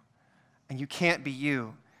of you. And you can't be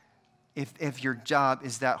you if your job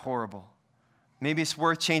is that horrible. Maybe it's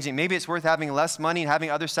worth changing. Maybe it's worth having less money and having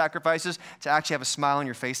other sacrifices to actually have a smile on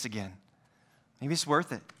your face again. Maybe it's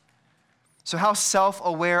worth it. So how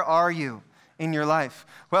self-aware are you in your life?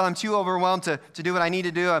 Well, I'm too overwhelmed to do what I need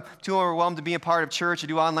to do. I'm too overwhelmed to be a part of church, to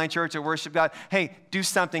do online church, or worship God. Hey, do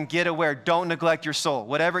something. Get aware. Don't neglect your soul.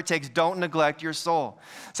 Whatever it takes, don't neglect your soul.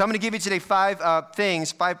 So I'm going to give you today five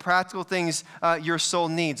practical things your soul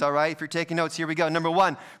needs, all right? If you're taking notes, here we go. Number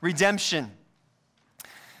one, redemption.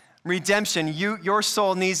 Redemption. Your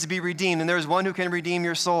soul needs to be redeemed, and there's one who can redeem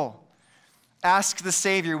your soul. Ask the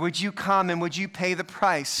Savior, would you come and would you pay the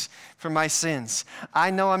price for my sins?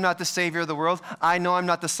 I know I'm not the Savior of the world. I know I'm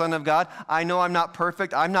not the Son of God. I know I'm not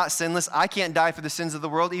perfect. I'm not sinless. I can't die for the sins of the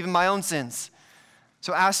world, even my own sins.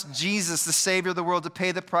 So ask Jesus, the Savior of the world, to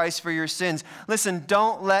pay the price for your sins. Listen,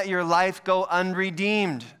 don't let your life go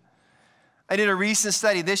unredeemed. I did a recent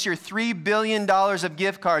study this year, $3 billion of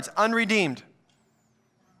gift cards, unredeemed.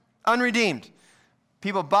 Unredeemed.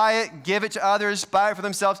 People buy it, give it to others, buy it for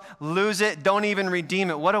themselves, lose it, don't even redeem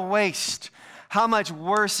it. What a waste. How much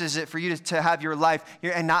worse is it for you to have your life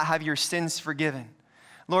and not have your sins forgiven?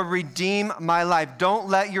 Lord, redeem my life. Don't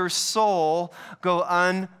let your soul go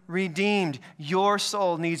unredeemed. Your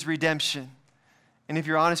soul needs redemption. And if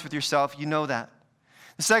you're honest with yourself, you know that.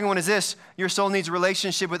 The second one is this. Your soul needs a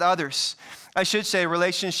relationship with others. I should say a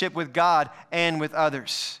relationship with God and with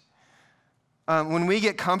others. When we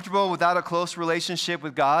get comfortable without a close relationship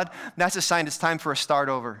with God, that's a sign it's time for a start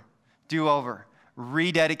over, do over,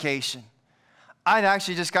 rededication. I've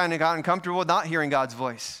actually just kind of gotten comfortable with not hearing God's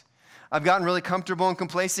voice. I've gotten really comfortable and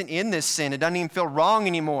complacent in this sin. It doesn't even feel wrong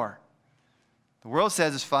anymore. The world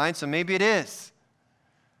says it's fine, so maybe it is.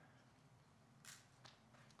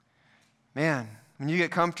 Man, when you get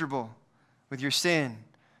comfortable with your sin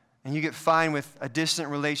and you get fine with a distant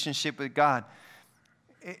relationship with God,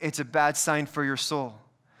 it's a bad sign for your soul.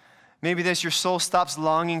 Maybe your soul stops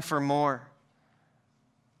longing for more.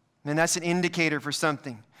 And that's an indicator for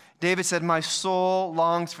something. David said, my soul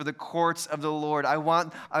longs for the courts of the Lord. I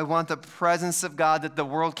want the presence of God that the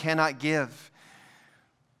world cannot give.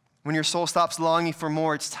 When your soul stops longing for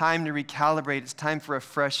more, it's time to recalibrate. It's time for a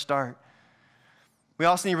fresh start. We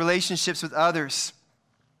also need relationships with others.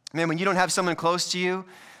 Man, when you don't have someone close to you,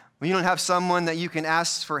 when you don't have someone that you can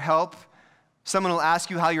ask for help, someone will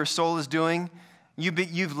ask you how your soul is doing.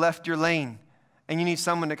 You've left your lane, and you need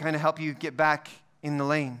someone to kind of help you get back in the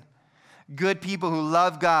lane. Good people who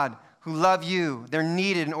love God, who love you, they're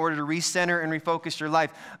needed in order to recenter and refocus your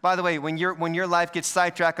life. By the way, when your life gets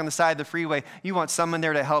sidetracked on the side of the freeway, you want someone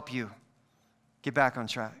there to help you get back on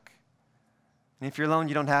track. And if you're alone,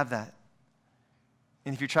 you don't have that.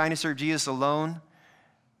 And if you're trying to serve Jesus alone,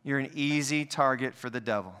 you're an easy target for the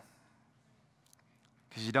devil.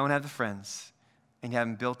 Because you don't have the friends and you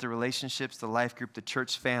haven't built the relationships, the life group, the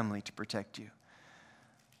church family to protect you.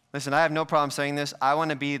 Listen, I have no problem saying this. I want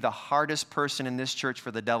to be the hardest person in this church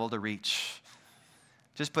for the devil to reach.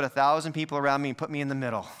 Just put 1,000 people around me and put me in the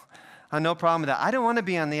middle. I have no problem with that. I don't want to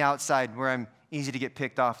be on the outside where I'm easy to get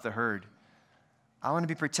picked off the herd. I want to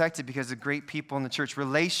be protected because of great people in the church.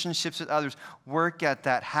 Relationships with others. Work at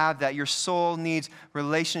that. Have that. Your soul needs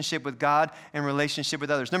relationship with God and relationship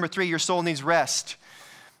with others. Number 3, your soul needs rest.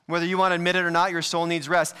 Whether you want to admit it or not, your soul needs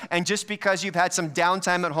rest. And just because you've had some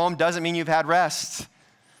downtime at home doesn't mean you've had rest.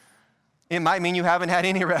 It might mean you haven't had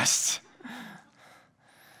any rest.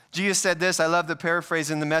 Jesus said this, I love the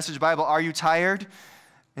paraphrase in the Message Bible, are you tired?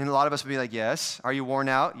 And a lot of us would be like, yes. Are you worn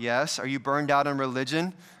out? Yes. Are you burned out on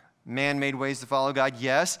religion? Man-made ways to follow God?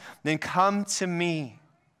 Yes. Then come to me.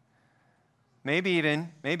 Maybe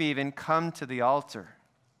even come to the altar.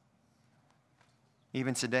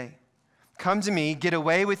 Even today. Come to me, get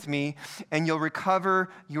away with me, and you'll recover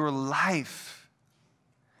your life.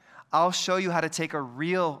 I'll show you how to take a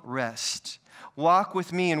real rest. Walk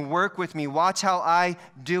with me and work with me. Watch how I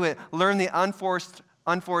do it. Learn the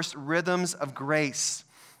unforced rhythms of grace.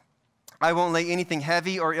 I won't lay anything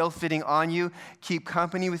heavy or ill-fitting on you. Keep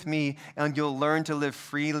company with me, and you'll learn to live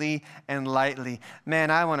freely and lightly. Man,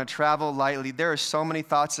 I want to travel lightly. There are so many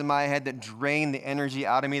thoughts in my head that drain the energy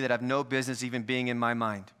out of me that have no business even being in my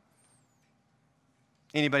mind.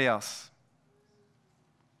 Anybody else?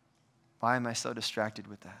 Why am I so distracted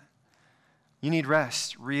with that? You need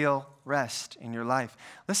rest, real rest in your life.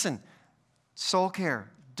 Listen, soul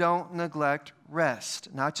care. Don't neglect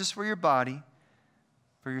rest, not just for your body,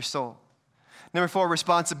 for your soul. Number 4,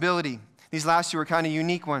 responsibility. These last 2 are kind of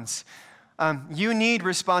unique ones. You need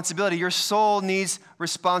responsibility. Your soul needs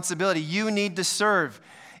responsibility. You need to serve.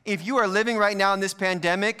 If you are living right now in this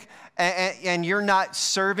pandemic and you're not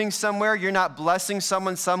serving somewhere, you're not blessing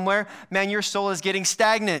someone somewhere, man, your soul is getting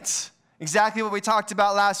stagnant. Exactly what we talked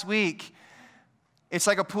about last week. It's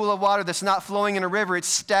like a pool of water that's not flowing in a river. It's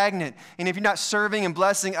stagnant. And if you're not serving and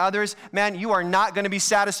blessing others, man, you are not going to be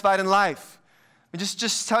satisfied in life.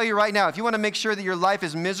 Just tell you right now, if you want to make sure that your life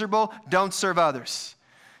is miserable, don't serve others.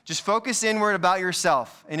 Just focus inward about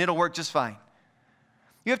yourself, and it'll work just fine.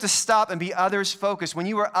 You have to stop and be others-focused. When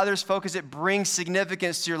you are others-focused, it brings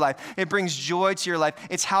significance to your life. It brings joy to your life.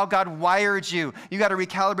 It's how God wired you. You got to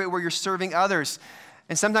recalibrate where you're serving others.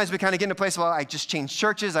 And sometimes we kind of get in a place, well, I just changed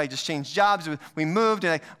churches, I just changed jobs, we moved,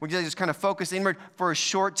 and we just kind of focus inward for a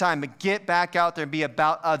short time. But get back out there and be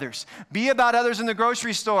about others. Be about others in the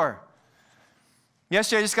grocery store.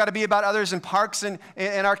 Yesterday, I just got to be about others in parks and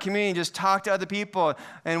in our community, just talk to other people.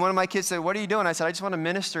 And one of my kids said, what are you doing? I said, I just want to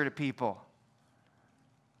minister to people.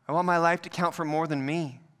 I want my life to count for more than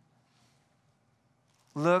me.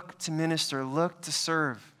 Look to minister, look to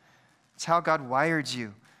serve. It's how God wired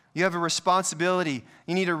you. You have a responsibility.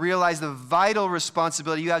 You need to realize the vital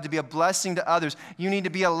responsibility. You have to be a blessing to others. You need to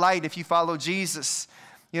be a light if you follow Jesus.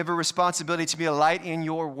 You have a responsibility to be a light in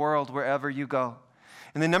your world wherever you go.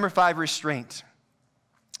 And then number 5, restraint.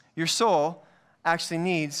 Your soul actually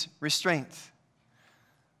needs restraint.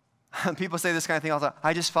 People say this kind of thing all the time.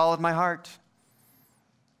 I just followed my heart.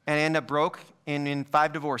 And I end up broke in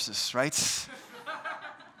 5 divorces, right?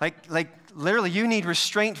 like literally, you need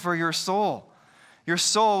restraint for your soul. Your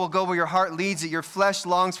soul will go where your heart leads it. Your flesh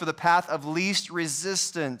longs for the path of least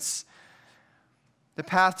resistance. The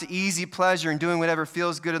path to easy pleasure and doing whatever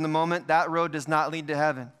feels good in the moment, that road does not lead to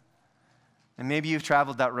heaven. And maybe you've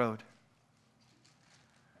traveled that road.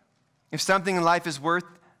 If something in life is worth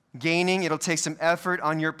gaining, it'll take some effort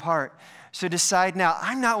on your part. So decide now,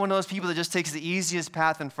 I'm not one of those people that just takes the easiest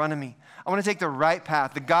path in front of me. I want to take the right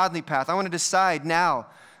path, the godly path. I want to decide now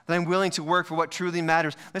that I'm willing to work for what truly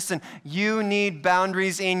matters. Listen, you need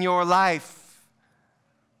boundaries in your life.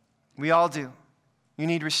 We all do. You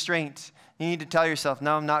need restraint. You need to tell yourself,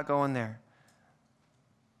 no, I'm not going there.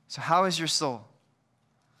 So how is your soul?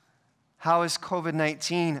 How has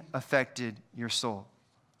COVID-19 affected your soul?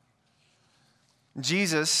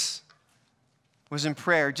 Jesus was in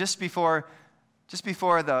prayer just before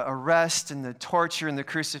the arrest and the torture and the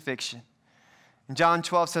crucifixion. And John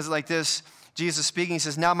 12 says it like this. Jesus speaking, he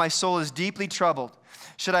says, now my soul is deeply troubled.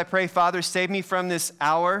 Should I pray, Father, save me from this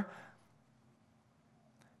hour?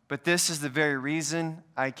 But this is the very reason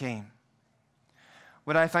I came.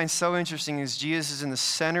 What I find so interesting is Jesus is in the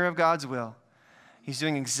center of God's will. He's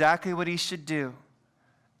doing exactly what he should do,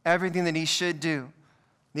 everything that he should do,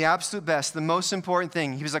 the absolute best, the most important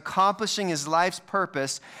thing. He was accomplishing his life's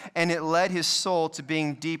purpose, and it led his soul to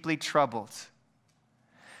being deeply troubled.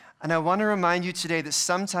 And I want to remind you today that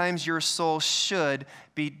sometimes your soul should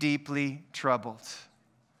be deeply troubled.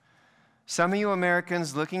 Some of you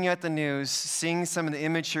Americans looking at the news, seeing some of the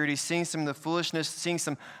immaturity, seeing some of the foolishness, seeing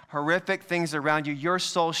some horrific things around you, your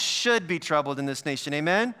soul should be troubled in this nation.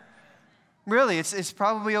 Amen? Really, it's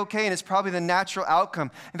probably okay, and it's probably the natural outcome.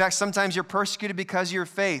 In fact, sometimes you're persecuted because of your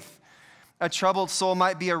faith. A troubled soul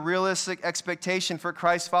might be a realistic expectation for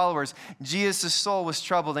Christ's followers. Jesus' soul was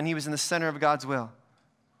troubled, and he was in the center of God's will.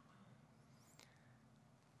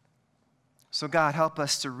 So God, help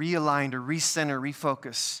us to realign, to recenter,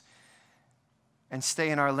 refocus, and stay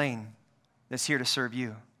in our lane that's here to serve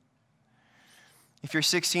you. If you're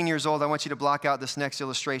 16 years old, I want you to block out this next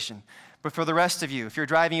illustration. But for the rest of you, if you're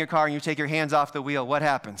driving your car and you take your hands off the wheel, what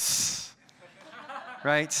happens?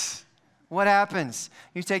 Right? What happens?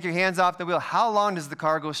 You take your hands off the wheel. How long does the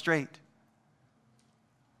car go straight?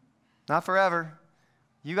 Not forever.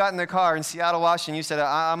 You got in the car in Seattle, Washington. You said,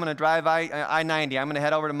 I'm going to drive I-90. I'm going to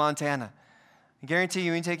head over to Montana. I guarantee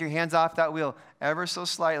you, when you take your hands off that wheel ever so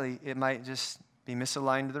slightly, it might just be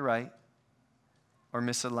misaligned to the right or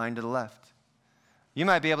misaligned to the left. You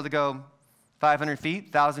might be able to go 500 feet,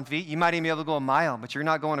 1,000 feet. You might even be able to go a mile, but you're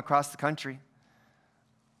not going across the country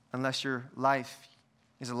unless your life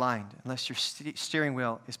is aligned, unless your steering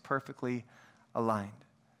wheel is perfectly aligned.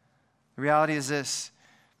 The reality is this.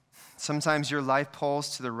 Sometimes your life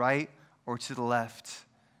pulls to the right or to the left.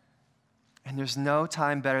 And there's no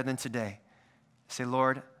time better than today. Say,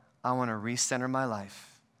 Lord, I want to recenter my life.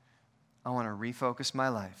 I want to refocus my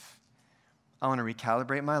life. I want to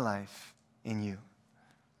recalibrate my life in you.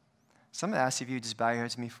 So I'm going to ask if you just bow your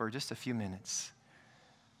heads with me for just a few minutes.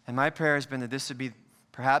 And my prayer has been that this would be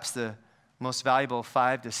perhaps the most valuable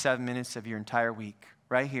 5 to 7 minutes of your entire week,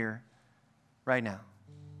 right here, right now.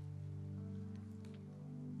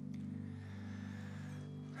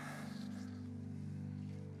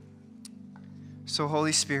 So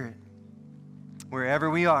Holy Spirit, wherever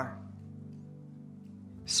we are,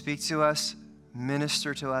 speak to us,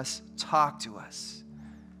 minister to us, talk to us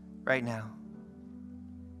right now.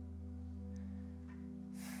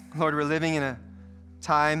 Lord, we're living in a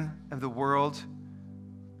time of the world.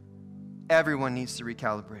 Everyone needs to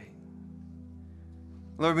recalibrate.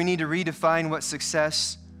 Lord, we need to redefine what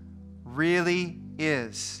success really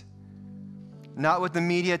is. Not what the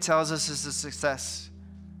media tells us is a success,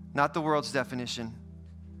 not the world's definition.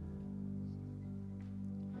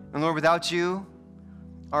 And Lord, without you,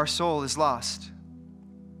 our soul is lost.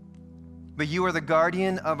 But you are the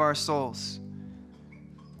guardian of our souls.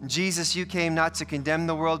 Jesus, you came not to condemn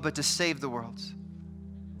the world, but to save the world.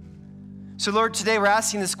 So Lord, today we're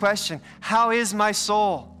asking this question: how is my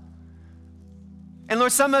soul? And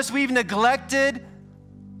Lord, some of us, we've neglected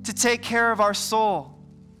to take care of our soul.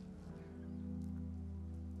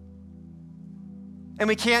 And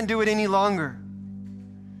we can't do it any longer.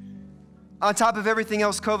 On top of everything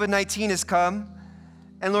else, COVID-19 has come.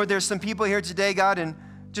 And Lord, there's some people here today, God, and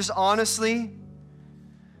just honestly,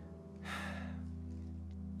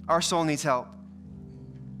 our soul needs help.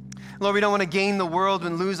 Lord, we don't want to gain the world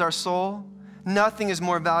and lose our soul. Nothing is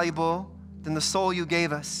more valuable than the soul you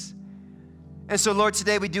gave us. And so, Lord,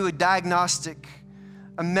 today we do a diagnostic,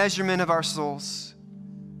 a measurement of our souls.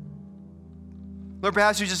 Lord,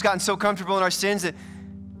 perhaps we've just gotten so comfortable in our sins that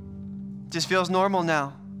it just feels normal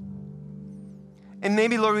now. And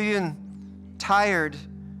maybe, Lord, we've been tired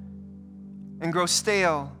and grow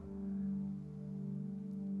stale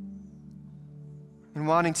and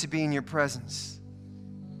wanting to be in your presence.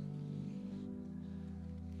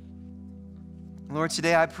 Lord,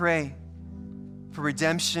 today I pray for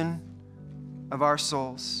redemption of our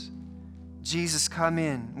souls. Jesus, come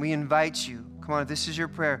in. We invite you. Come on, if this is your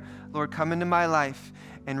prayer, Lord, come into my life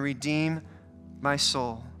and redeem my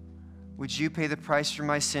soul. Would you pay the price for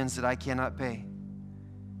my sins that I cannot pay?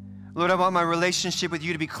 Lord, I want my relationship with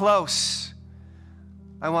you to be close.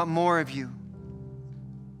 I want more of you.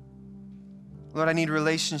 Lord, I need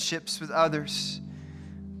relationships with others.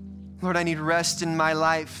 Lord, I need rest in my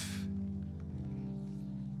life.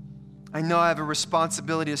 I know I have a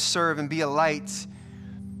responsibility to serve and be a light.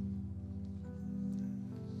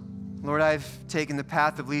 Lord, I've taken the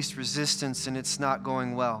path of least resistance and it's not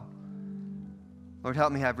going well. Lord,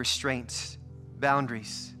 help me have restraint,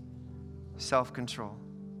 boundaries, self-control.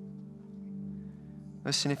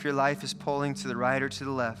 Listen, if your life is pulling to the right or to the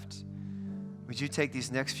left, would you take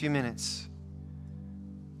these next few minutes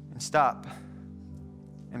and stop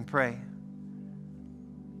and pray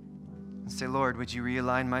and say, Lord, would you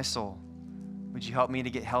realign my soul? Would you help me to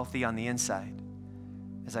get healthy on the inside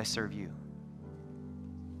as I serve you?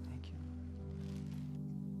 Thank you.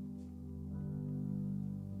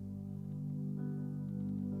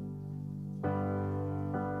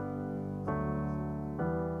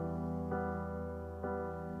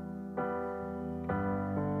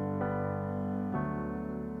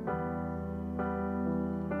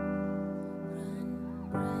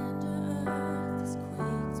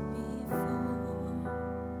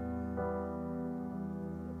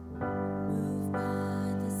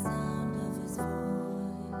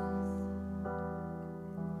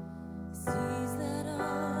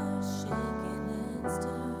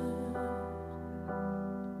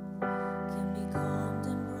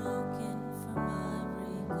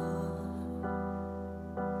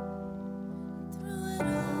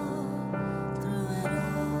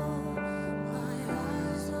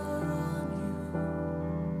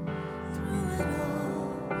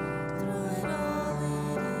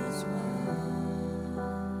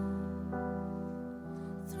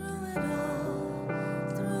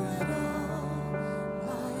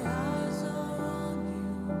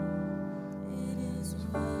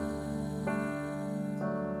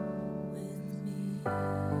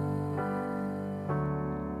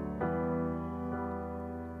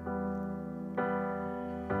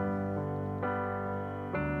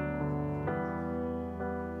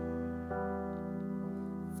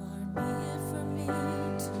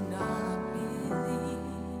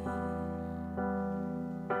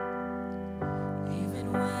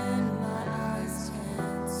 when my eyes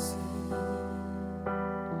can't see,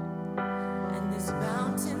 and this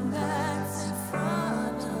mountain that's in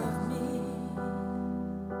front of me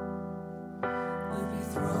will be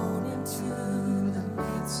thrown into the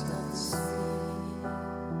midst of the sea.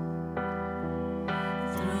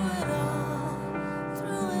 Through it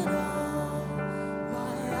all,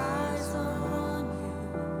 my eyes are on you.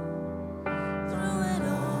 Through it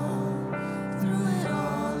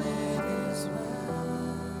all, it is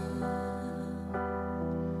well.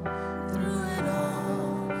 Through it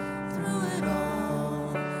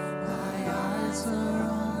all, my eyes are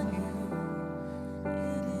on you.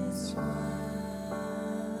 It is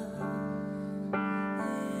well.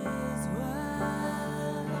 It is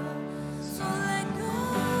well. So let go,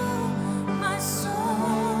 my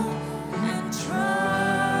soul, and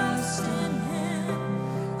trust in Him.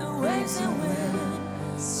 The waves and wind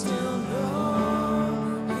still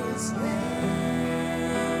know His name.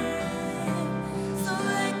 So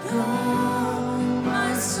let go,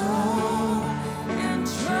 my soul, and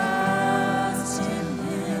trust in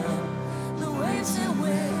Him. The waves and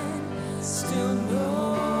wind still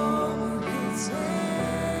know His name.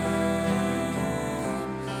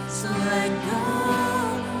 So let go,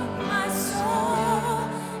 my soul,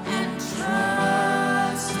 and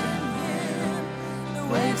trust in Him. The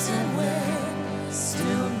waves and wind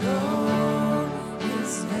still know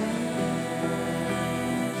His name.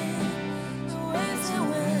 The waves and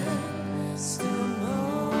wind still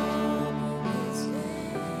know His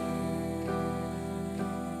name.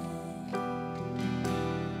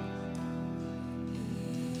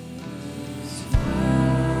 He's with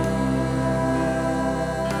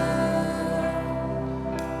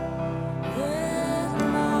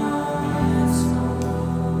my soul.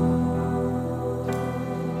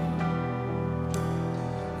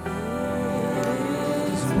 It is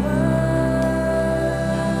well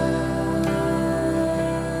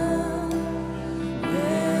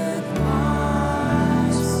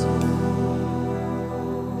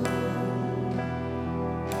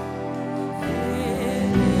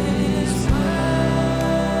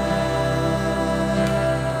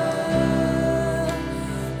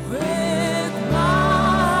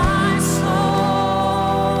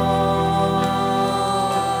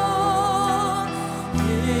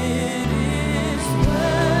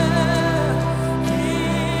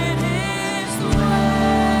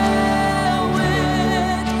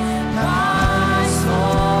with my soul. It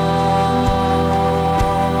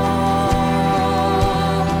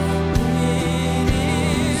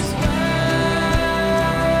is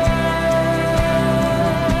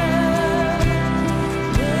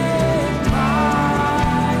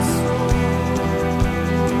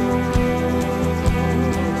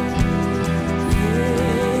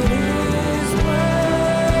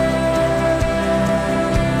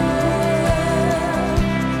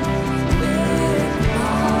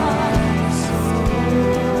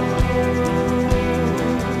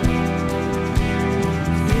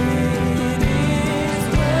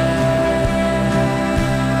well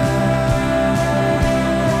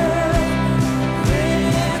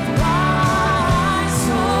with my soul.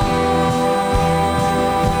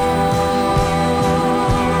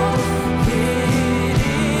 It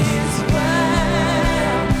is well. It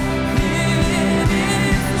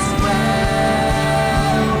is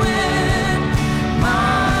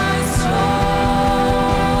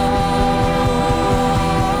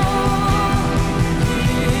well with my soul.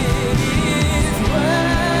 It is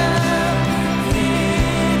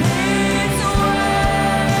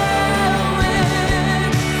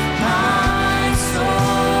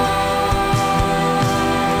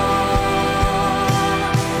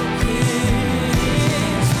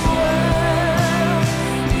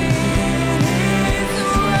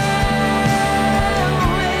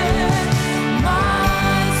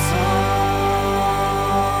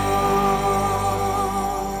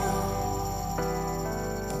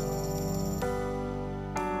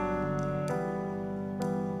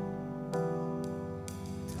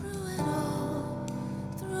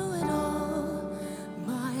through it all,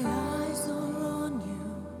 my eyes are on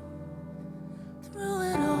you. Through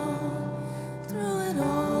it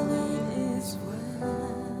all, it is well.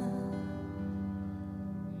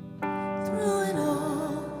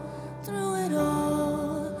 Through it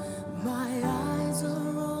all, my eyes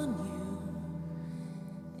are on you.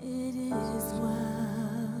 It is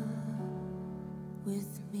well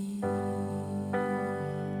with me.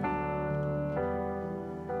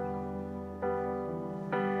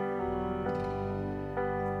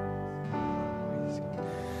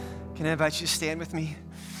 Can I invite you to stand with me?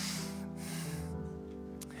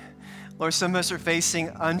 Lord, some of us are facing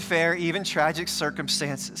unfair, even tragic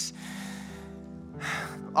circumstances.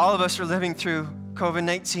 All of us are living through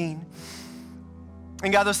COVID-19.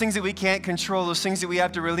 And God, those things that we can't control, those things that we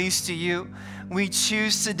have to release to you, we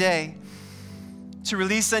choose today to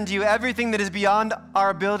release unto you everything that is beyond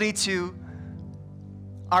our ability to,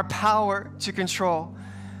 our power to control.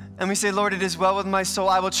 And we say, Lord, it is well with my soul.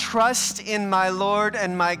 I will trust in my Lord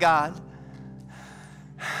and my God.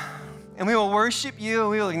 And we will worship you,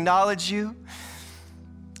 we will acknowledge you.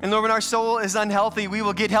 And Lord, when our soul is unhealthy, we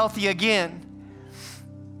will get healthy again.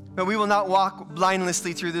 But we will not walk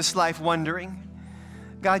blindlessly through this life wondering.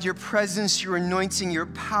 God, your presence, your anointing, your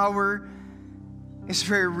power is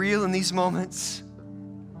very real in these moments.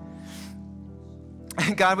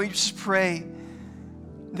 And God, we just pray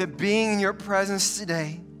that being in your presence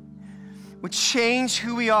today would change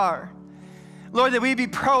who we are. Lord, that we'd be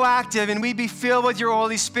proactive and we'd be filled with your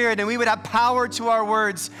Holy Spirit and we would have power to our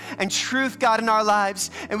words and truth, God, in our lives,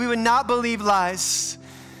 and we would not believe lies.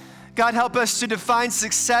 God, help us to define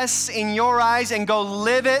success in your eyes and go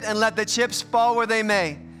live it and let the chips fall where they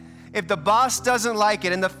may. If the boss doesn't like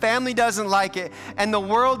it and the family doesn't like it and the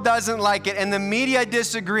world doesn't like it and the media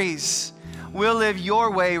disagrees, we'll live your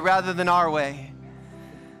way rather than our way.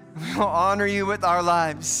 We will honor you with our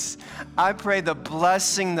lives. I pray the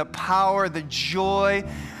blessing, the power, the joy,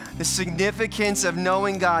 the significance of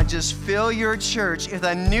knowing God just fill your church with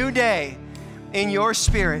a new day in your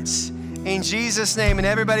spirits. In Jesus' name. And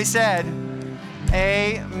everybody said,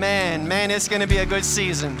 amen. Man, it's going to be a good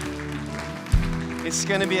season. It's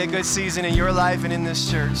going to be a good season in your life and in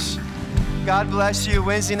this church. God bless you.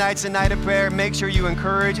 Wednesday night's a night of prayer. Make sure you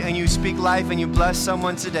encourage and you speak life and you bless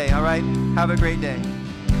someone today, all right? Have a great day.